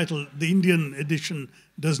subtitle. The Indian edition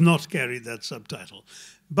does not carry that subtitle.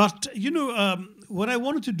 But, what I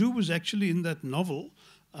wanted to do was actually in that novel,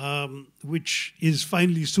 which is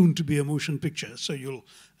finally soon to be a motion picture, so you'll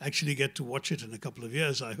actually get to watch it in a couple of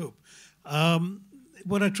years, I hope.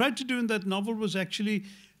 What I tried to do in that novel was actually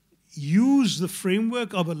use the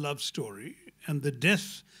framework of a love story and the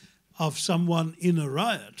death of someone in a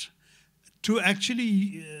riot to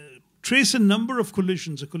actually trace a number of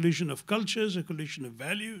collisions, a collision of cultures, a collision of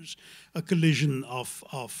values, a collision of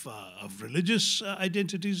religious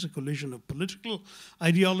identities, a collision of political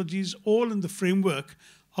ideologies, all in the framework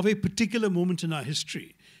of a particular moment in our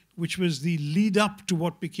history, which was the lead up to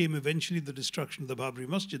what became eventually the destruction of the Babri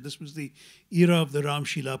Masjid. This was the era of the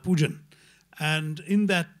Ramshila Pujan. And in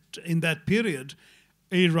that period,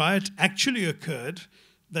 a riot actually occurred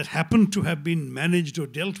that happened to have been managed or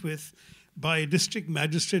dealt with by a district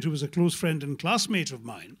magistrate who was a close friend and classmate of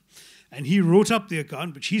mine. And he wrote up the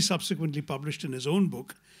account, which he subsequently published in his own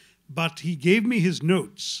book. But he gave me his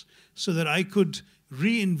notes so that I could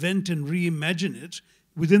reinvent and reimagine it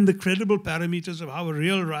within the credible parameters of how a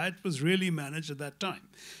real riot was really managed at that time.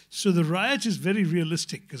 So the riot is very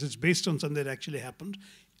realistic because it's based on something that actually happened.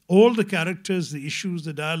 All the characters, the issues,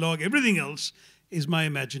 the dialogue, everything else is my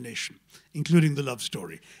imagination, including the love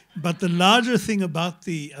story. But the larger thing about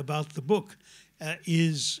the book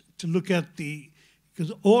is to look at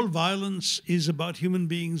because all violence is about human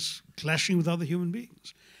beings clashing with other human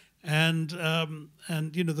beings. And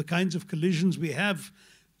you know, the kinds of collisions we have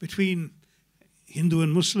between Hindu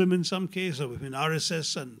and Muslim in some case, or between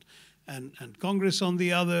RSS and Congress on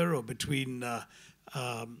the other, or between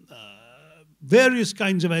various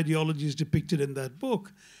kinds of ideologies depicted in that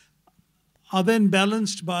book, are then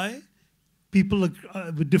balanced by people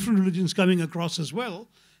with different religions coming across as well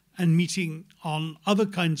and meeting on other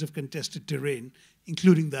kinds of contested terrain,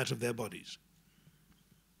 including that of their bodies.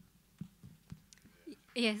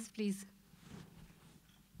 Yes, please.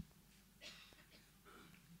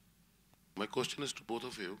 My question is to both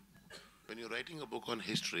of you. When you're writing a book on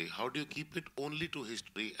history, how do you keep it only to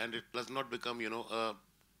history and it does not become, you know, a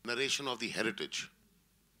narration of the heritage?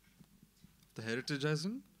 The heritage as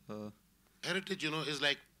in? Heritage, you know, is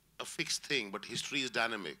like a fixed thing, but history is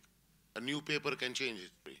dynamic. A new paper can change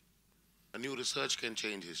history. A new research can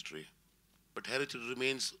change history. But heritage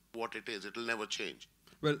remains what it is. It will never change.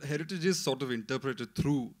 Well, heritage is sort of interpreted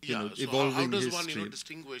through, you know, so evolving how does history. one, you know,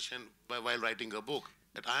 distinguish while writing a book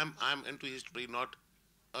that I'm into history, not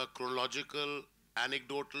a chronological,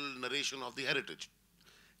 anecdotal narration of the heritage?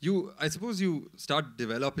 I suppose you start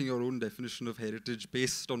developing your own definition of heritage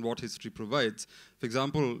based on what history provides. For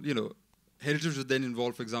example, you know, heritage would then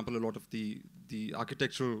involve, for example, a lot of the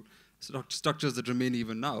architectural structures that remain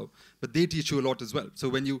even now, but they teach you a lot as well. So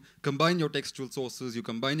when you combine your textual sources, you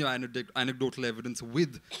combine your anecdotal evidence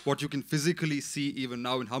with what you can physically see even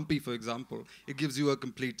now in Hampi, for example, it gives you a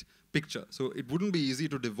complete picture. So it wouldn't be easy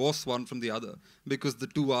to divorce one from the other because the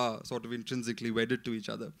two are sort of intrinsically wedded to each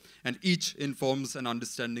other, and each informs an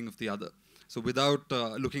understanding of the other. So without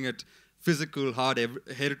looking at physical hard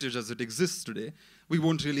heritage as it exists today, we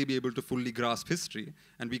won't really be able to fully grasp history,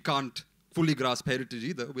 and we can't fully grasp heritage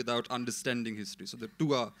either without understanding history. So the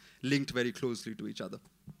two are linked very closely to each other.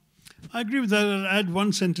 I agree with that. I'll add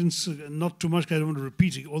one sentence, not too much, I don't want to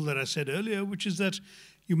repeat all that I said earlier, which is that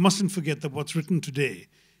you mustn't forget that what's written today,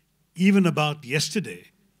 even about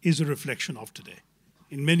yesterday, is a reflection of today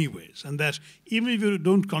in many ways. And that even if you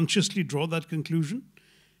don't consciously draw that conclusion,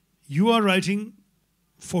 you are writing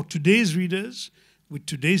for today's readers with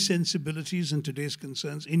today's sensibilities and today's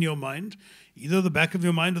concerns in your mind, either the back of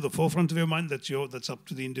your mind or the forefront of your mind. That's up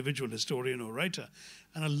to the individual historian or writer.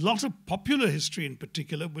 And a lot of popular history in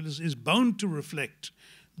particular is bound to reflect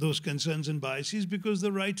those concerns and biases because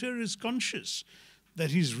the writer is conscious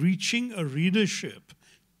that he's reaching a readership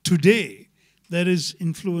today that is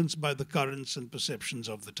influenced by the currents and perceptions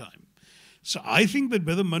of the time. So I think that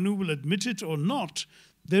whether Manu will admit it or not,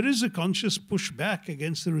 there is a conscious pushback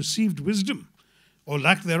against the received wisdom or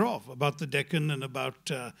lack thereof about the Deccan and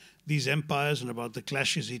about these empires and about the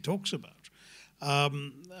clashes he talks about. I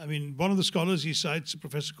mean, one of the scholars he cites, a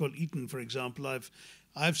professor called Eaton, for example,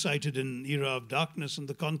 I've cited in Era of Darkness in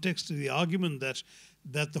the context of the argument that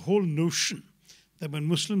the whole notion that when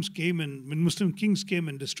Muslim kings came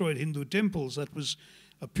and destroyed Hindu temples, that was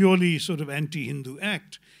a purely sort of anti-Hindu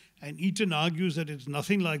act. And Eaton argues that it's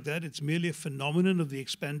nothing like that. It's merely a phenomenon of the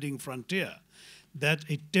expanding frontier, that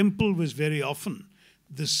a temple was very often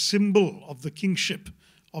the symbol of the kingship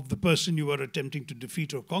of the person you were attempting to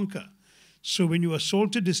defeat or conquer. So when you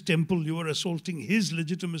assaulted his temple, you were assaulting his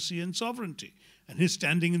legitimacy and sovereignty and his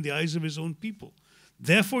standing in the eyes of his own people.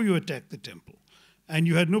 Therefore, you attacked the temple. And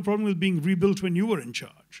you had no problem with being rebuilt when you were in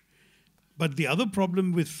charge. But the other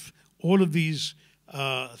problem with all of these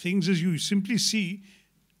things is you simply see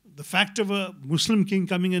the fact of a Muslim king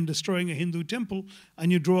coming and destroying a Hindu temple,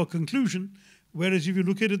 and you draw a conclusion. Whereas if you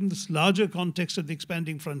look at it in this larger context of the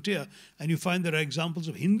expanding frontier, and you find there are examples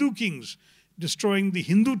of Hindu kings destroying the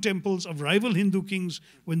Hindu temples of rival Hindu kings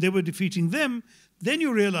when they were defeating them, then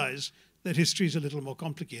you realize that history is a little more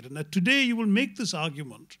complicated. Now, today you will make this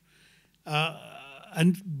argument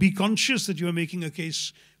and be conscious that you are making a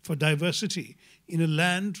case for diversity in a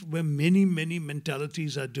land where many, many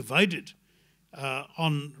mentalities are divided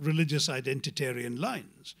on religious identitarian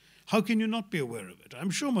lines. How can you not be aware of it? I'm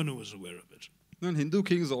sure Manu was aware of it. And Hindu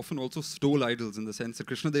kings often also stole idols, in the sense that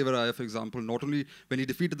Krishna Deva Raya, for example, not only when he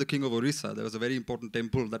defeated the king of Orissa, there was a very important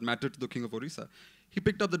temple that mattered to the king of Orissa. He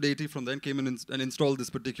picked up the deity from there and came in and installed this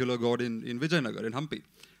particular god in Vijayanagar, in Hampi.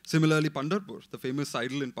 Similarly, Pandharpur, the famous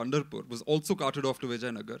idol in Pandharpur, was also carted off to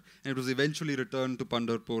Vijayanagar, and it was eventually returned to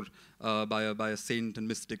Pandharpur by a saint and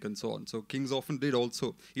mystic and so on. So kings often did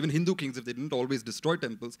also, even Hindu kings, if they didn't always destroy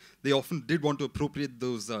temples, they often did want to appropriate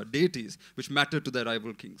those deities which mattered to their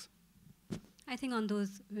rival kings. I think on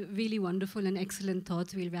those really wonderful and excellent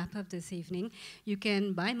thoughts, we'll wrap up this evening. You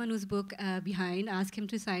can buy Manu's book behind, ask him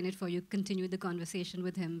to sign it for you, continue the conversation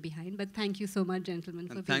with him behind. But thank you so much, gentlemen,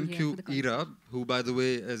 for being here. Thank you, Ira, who, by the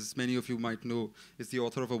way, as many of you might know, is the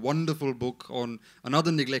author of a wonderful book on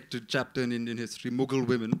another neglected chapter in Indian history, Mughal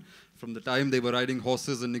women, from the time they were riding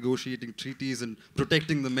horses and negotiating treaties and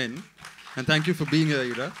protecting the men. And thank you for being here,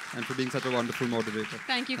 Ira, and for being such a wonderful moderator.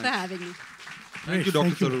 Thank you for having me. Thank you, Dr.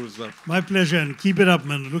 Tharoor, as well. My pleasure, and keep it up,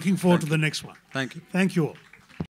 man. Looking forward to the next one. Thank you. Thank you all.